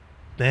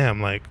 damn,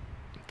 like,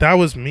 that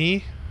was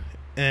me,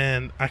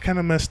 and I kind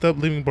of messed up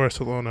leaving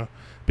Barcelona.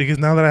 because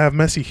now that I have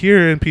Messi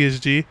here in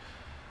PSG,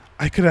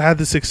 I could have had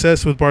the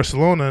success with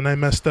Barcelona and I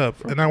messed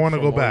up and I want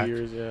to go back.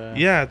 Years,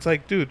 Yeah, it's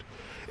like, dude,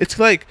 it's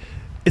like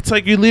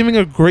you're leaving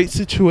a great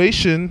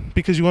situation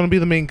because you want to be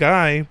the main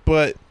guy,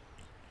 but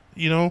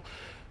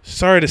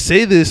sorry to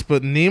say this,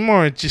 but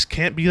Neymar just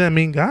can't be that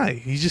main guy.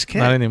 He just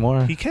can't. Not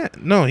anymore. He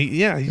can't. No, he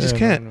just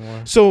can't.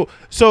 Anymore. So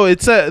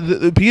it's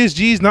the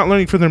PSG is not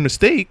learning from their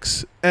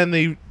mistakes, and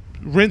they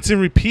rinse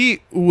and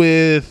repeat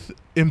with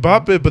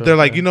Mbappe. But they're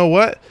like, you know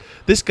what?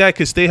 This guy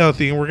could stay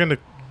healthy, and we're gonna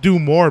do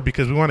more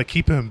because we want to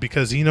keep him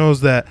because he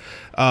knows that,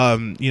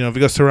 if he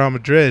goes to Real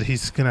Madrid,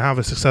 he's gonna have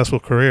a successful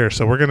career.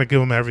 So we're gonna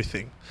give him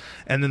everything,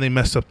 and then they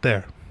messed up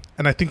there.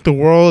 And I think the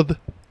world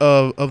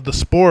of the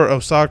sport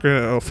of soccer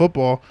and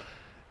football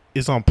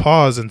is on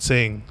pause and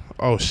saying,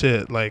 "Oh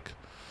shit!" Like,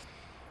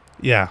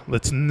 yeah,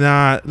 let's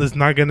not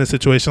get in a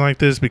situation like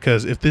this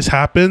because if this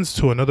happens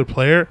to another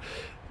player,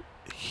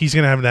 he's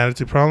gonna have an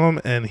attitude problem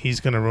and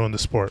he's gonna ruin the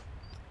sport.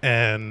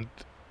 And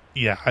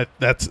yeah,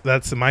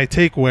 that's my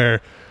take.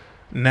 Where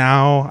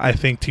now I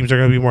think teams are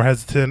gonna be more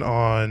hesitant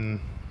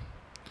on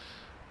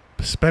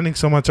spending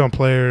so much on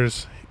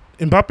players.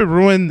 Mbappe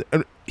ruined.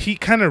 He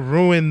kind of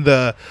ruined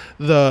the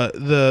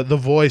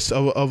voice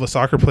of a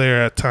soccer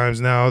player at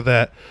times. Now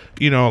that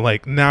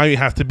now you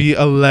have to be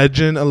a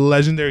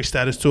legendary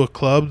status to a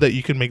club that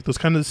you can make those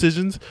kind of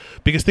decisions.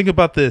 Because think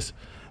about this: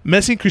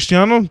 Messi and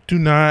Cristiano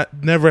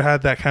never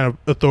had that kind of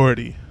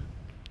authority,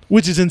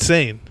 which is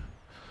insane.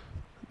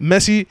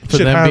 Messi for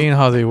should them have, being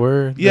how they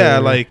were. yeah,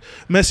 like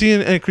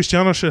Messi and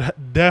Cristiano should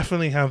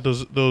definitely have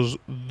those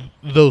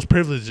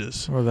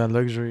privileges or that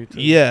luxury.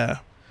 Yeah,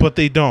 but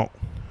they don't.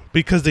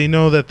 Because they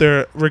know that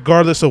they're,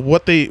 regardless of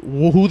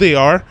who they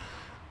are,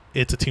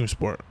 it's a team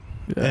sport.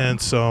 Yeah.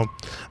 And so,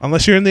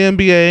 unless you're in the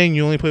NBA and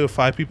you only play with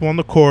 5 people on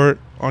the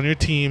court on your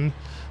team,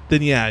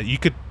 then yeah, you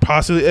could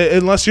possibly,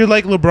 unless you're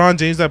like LeBron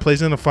James that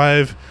plays in a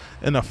 5-man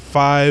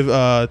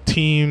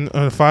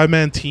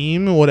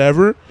team or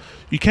whatever,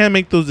 you can't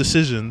make those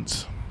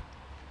decisions.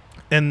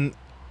 And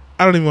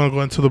I don't even want to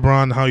go into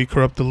LeBron and how he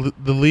corrupt the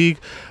league.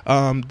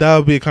 That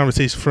would be a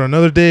conversation for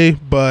another day.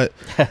 But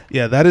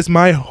yeah, that is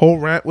my whole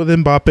rant with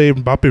Mbappe.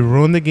 Mbappe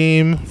ruined the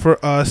game for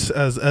us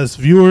as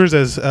viewers,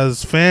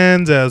 as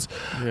fans,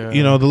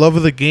 the love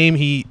of the game.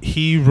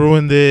 He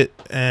ruined it,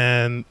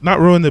 and not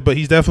ruined it, but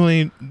he's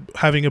definitely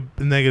having a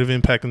negative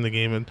impact in the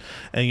game.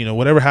 And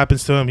whatever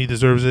happens to him, he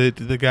deserves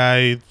it. The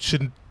guy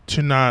should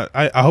not.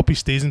 I hope he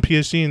stays in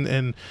PSG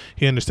and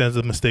he understands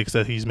the mistakes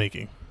that he's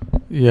making.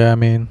 Yeah, I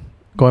mean,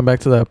 going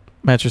back to that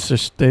Manchester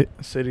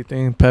City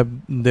thing, Pep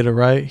did it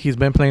right. He's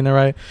been playing it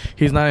right.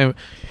 He's not.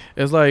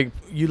 It's like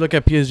you look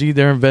at PSG;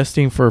 they're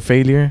investing for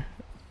failure.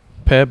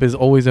 Pep is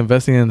always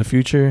investing in the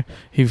future.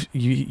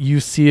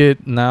 You see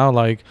it now.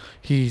 Like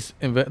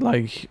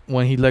like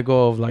when he let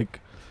go of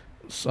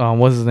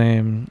what's his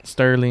name,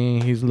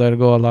 Sterling. He's let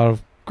go of a lot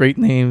of great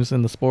names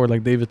in the sport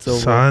like David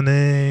Silva,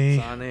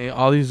 Sane,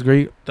 all these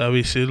great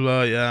David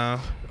Silva, yeah,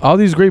 all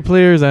these great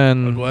players,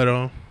 and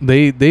Aguero.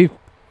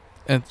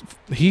 And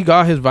he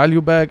got his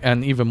value back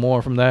and even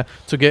more from that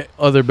to get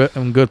other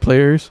good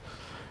players.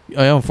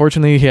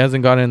 Unfortunately, he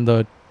hasn't gotten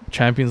the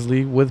Champions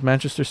League with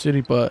Manchester City,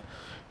 but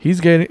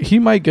he's gonna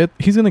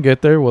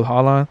get there with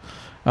Haaland.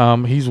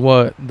 He's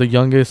the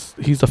youngest.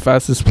 He's the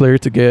fastest player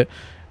to get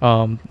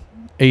 8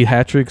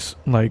 hat tricks.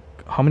 Like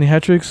how many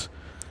hat tricks?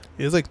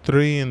 He has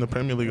 3 in the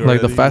Premier League already.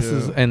 Like the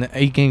fastest in an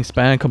 8-game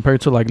span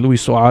compared to like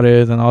Luis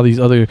Suarez and all these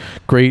other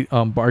great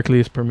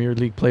Barclays Premier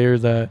League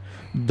players that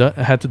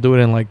had to do it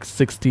in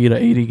 60 to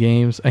 80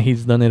 games, and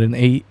he's done it in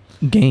 8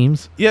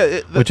 games.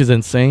 Yeah, which is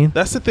insane.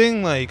 That's the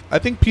thing. I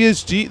think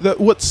PSG.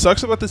 What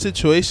sucks about the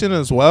situation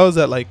as well is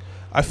that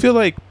I feel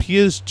like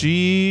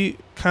PSG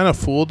kind of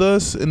fooled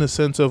us in the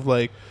sense of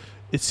it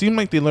seemed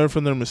like they learned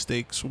from their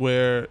mistakes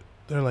where.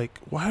 They're like,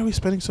 why are we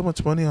spending so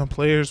much money on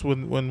players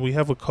when we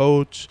have a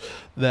coach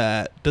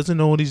that doesn't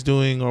know what he's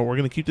doing, or we're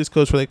gonna keep this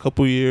coach for a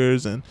couple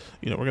years, and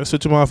we're gonna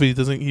switch him off if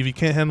he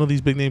can't handle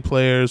these big name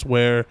players.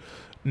 Where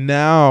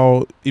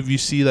now, if you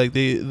see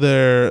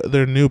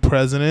their new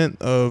president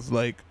of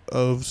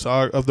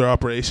their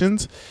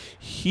operations,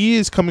 he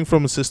is coming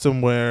from a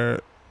system where.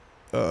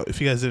 If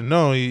you guys didn't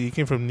know, he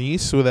came from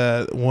Nice,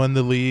 that won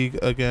the league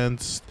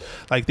against.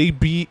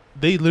 They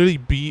literally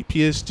beat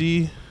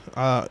PSG.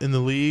 In the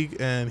league,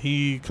 and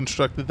he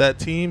constructed that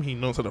team. He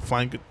knows how to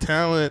find good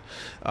talent.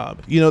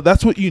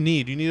 That's what you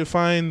need. You need to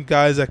find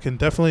guys that can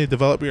definitely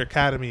develop your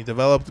academy,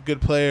 develop the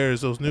good players,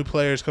 those new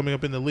players coming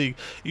up in the league.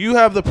 You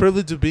have the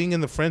privilege of being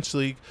in the French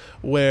league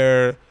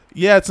where,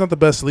 yeah, it's not the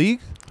best league.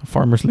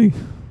 Farmers League.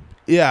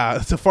 Yeah,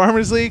 it's a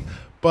Farmers League,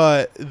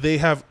 but they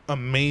have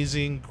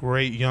amazing,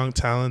 great, young,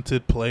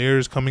 talented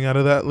players coming out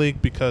of that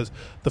league because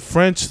the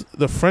French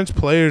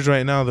players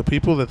right now, the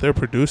people that they're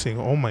producing,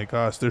 oh my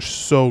gosh, they're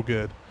so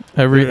good.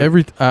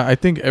 I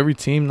think every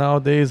team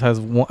nowadays has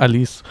at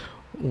least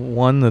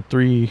 1 to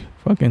 3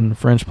 fucking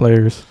French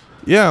players.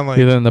 Yeah,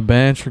 either in the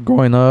bench or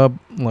growing up,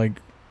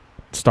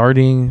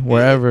 starting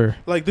wherever.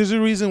 Like, there's a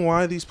reason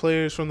why these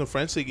players from the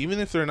French league, even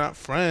if they're not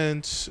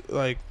French,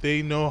 like,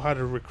 they know how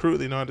to recruit,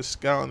 they know how to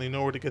scout, and they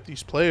know where to get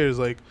these players.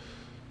 Like,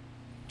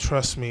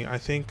 trust me, I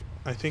think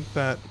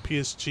that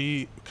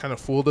PSG kind of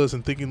fooled us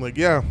in thinking, like,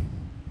 yeah,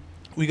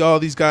 we got all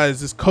these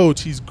guys, this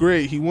coach, he's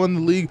great, he won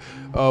the league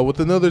with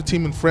another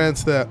team in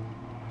France, that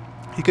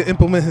he could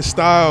implement his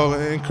style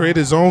and create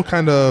his own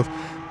kind of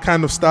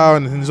style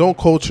and his own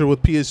culture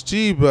with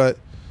PSG. But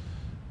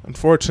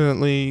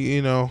unfortunately,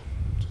 you know,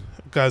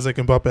 guys like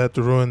Mbappe had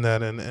to ruin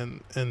that,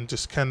 and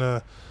just kind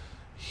of,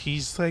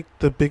 he's like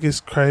the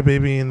biggest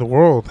crybaby in the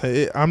world.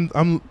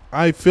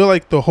 I feel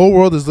like the whole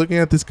world is looking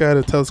at this guy at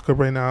a telescope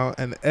right now,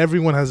 and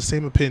everyone has the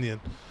same opinion.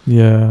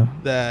 Yeah,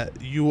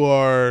 That you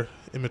are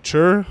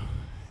immature,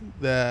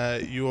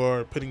 that you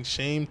are putting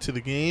shame to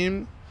the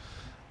game.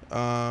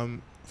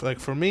 Like,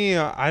 for me,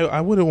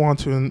 I wouldn't want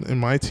to in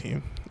my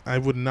team. I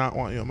would not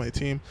want you on my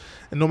team.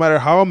 And no matter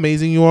how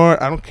amazing you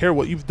are, I don't care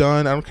what you've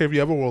done. I don't care if you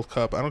have a World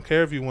Cup. I don't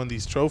care if you won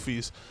these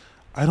trophies.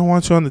 I don't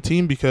want you on the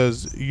team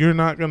because you're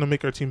not going to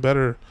make our team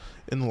better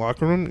in the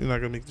locker room. You're not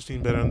going to make the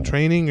team better in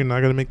training. You're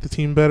not going to make the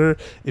team better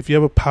if you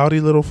have a pouty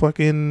little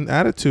fucking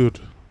attitude.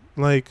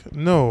 Like,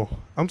 no.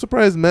 I'm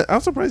surprised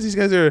these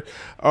guys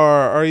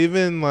are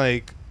even,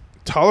 like,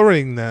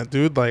 tolerating that,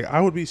 dude. Like, I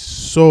would be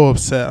so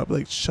upset. I'll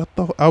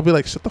be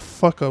like, shut the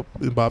fuck up,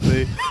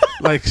 Mbappe.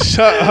 Like,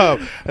 shut up.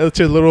 That's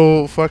your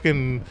little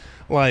fucking,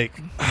 like,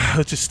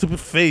 just stupid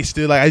face,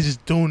 dude. Like, I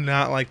just do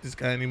not like this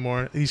guy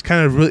anymore. He's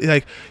kind of really,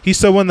 like, he's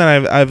someone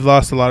that I've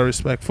lost a lot of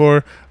respect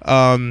for.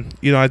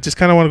 You know, I just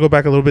kind of want to go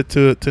back a little bit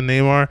to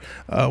Neymar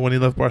when he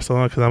left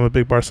Barcelona, because I'm a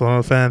big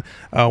Barcelona fan.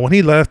 When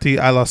he left,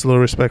 I lost a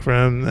little respect for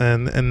him,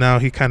 and now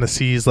he kind of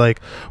sees,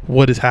 like,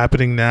 what is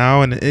happening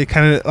now, and it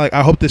kind of, like,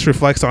 I hope this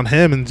reflects on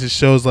him and just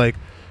shows, like,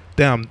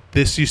 damn,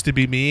 this used to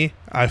be me.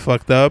 I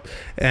fucked up,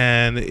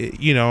 and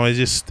you know, it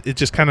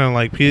just kind of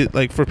like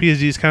for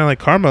PSG, it's kind of like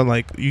karma.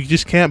 Like, you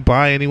just can't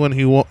buy anyone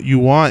who you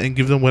want and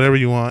give them whatever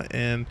you want,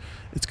 and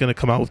it's gonna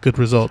come out with good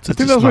results. I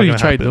think that's what he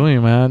tried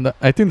doing, man.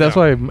 I think that's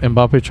why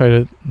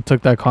Mbappe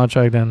took that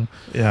contract, and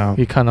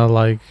he kind of,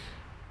 like,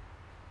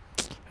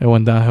 it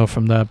went downhill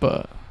from that.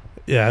 But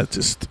yeah,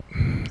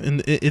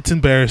 it's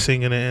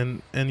embarrassing,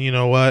 and you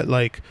know what?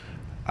 Like,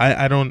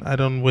 I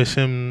don't wish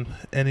him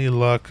any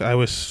luck. I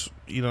wish.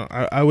 You know,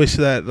 I wish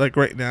that, like,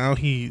 right now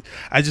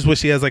I just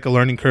wish he has, like, a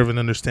learning curve and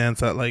understands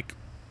that, like,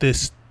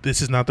 this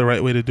is not the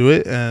right way to do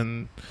it.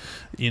 And,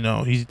 you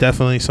know, he's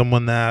definitely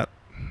someone that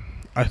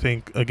I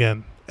think,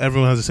 again,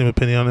 everyone has the same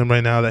opinion on him right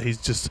now, that he's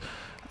just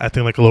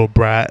acting like a little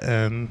brat.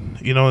 And,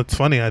 you know, it's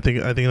funny. I think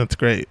that's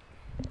great.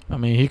 I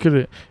mean, he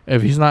could,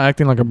 if he's not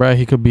acting like a brat,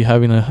 he could be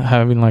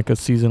having like a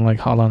season like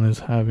Haaland is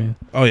having.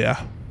 Oh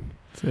yeah.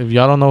 So if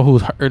y'all don't know who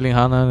Erling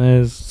Haaland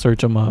is,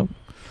 search him up.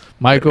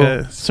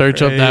 Michael,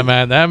 search up that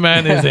man. That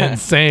man is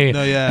insane.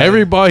 No, yeah.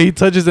 Every ball he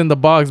touches in the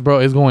box, bro,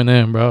 is going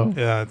in, bro.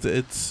 Yeah,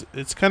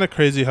 it's kind of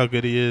crazy how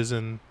good he is,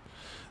 and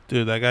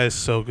dude, that guy is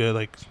so good.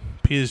 Like,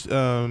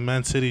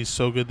 Man City is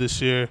so good this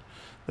year.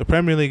 The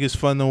Premier League is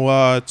fun to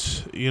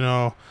watch. You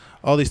know,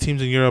 all these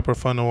teams in Europe are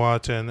fun to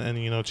watch,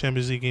 and you know,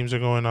 Champions League games are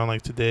going on,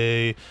 like,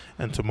 today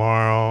and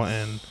tomorrow,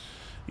 and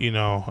you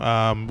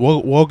know,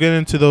 we'll get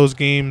into those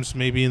games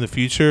maybe in the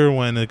future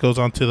when it goes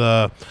on to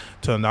the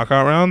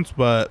knockout rounds,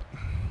 but.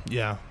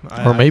 Yeah,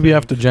 or maybe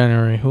after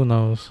January, who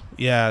knows?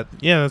 Yeah,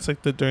 that's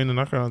like during the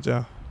knockouts.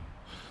 Yeah.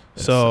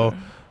 Yes,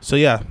 so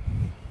yeah,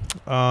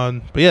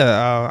 but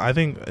yeah, I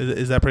think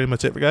is that pretty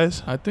much it for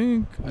guys? I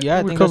think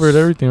we covered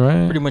everything,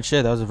 right? Pretty much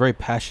it. That was a very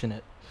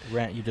passionate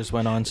rant you just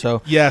went on.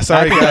 So yeah,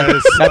 sorry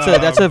guys.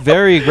 That's a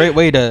very great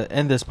way to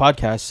end this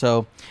podcast.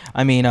 So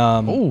I mean,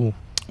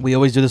 we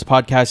always do this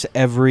podcast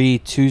every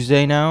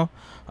Tuesday now.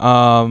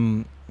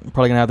 Probably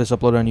gonna have this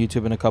uploaded on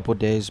YouTube in a couple of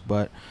days,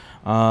 but.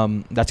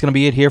 That's gonna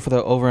be it here for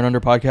the Over and Under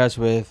podcast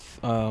with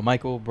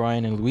Michael,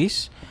 Brian, and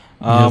Luis.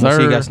 We'll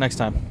see you guys next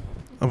time.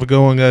 Have a good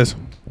one, guys.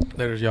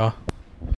 Later, y'all.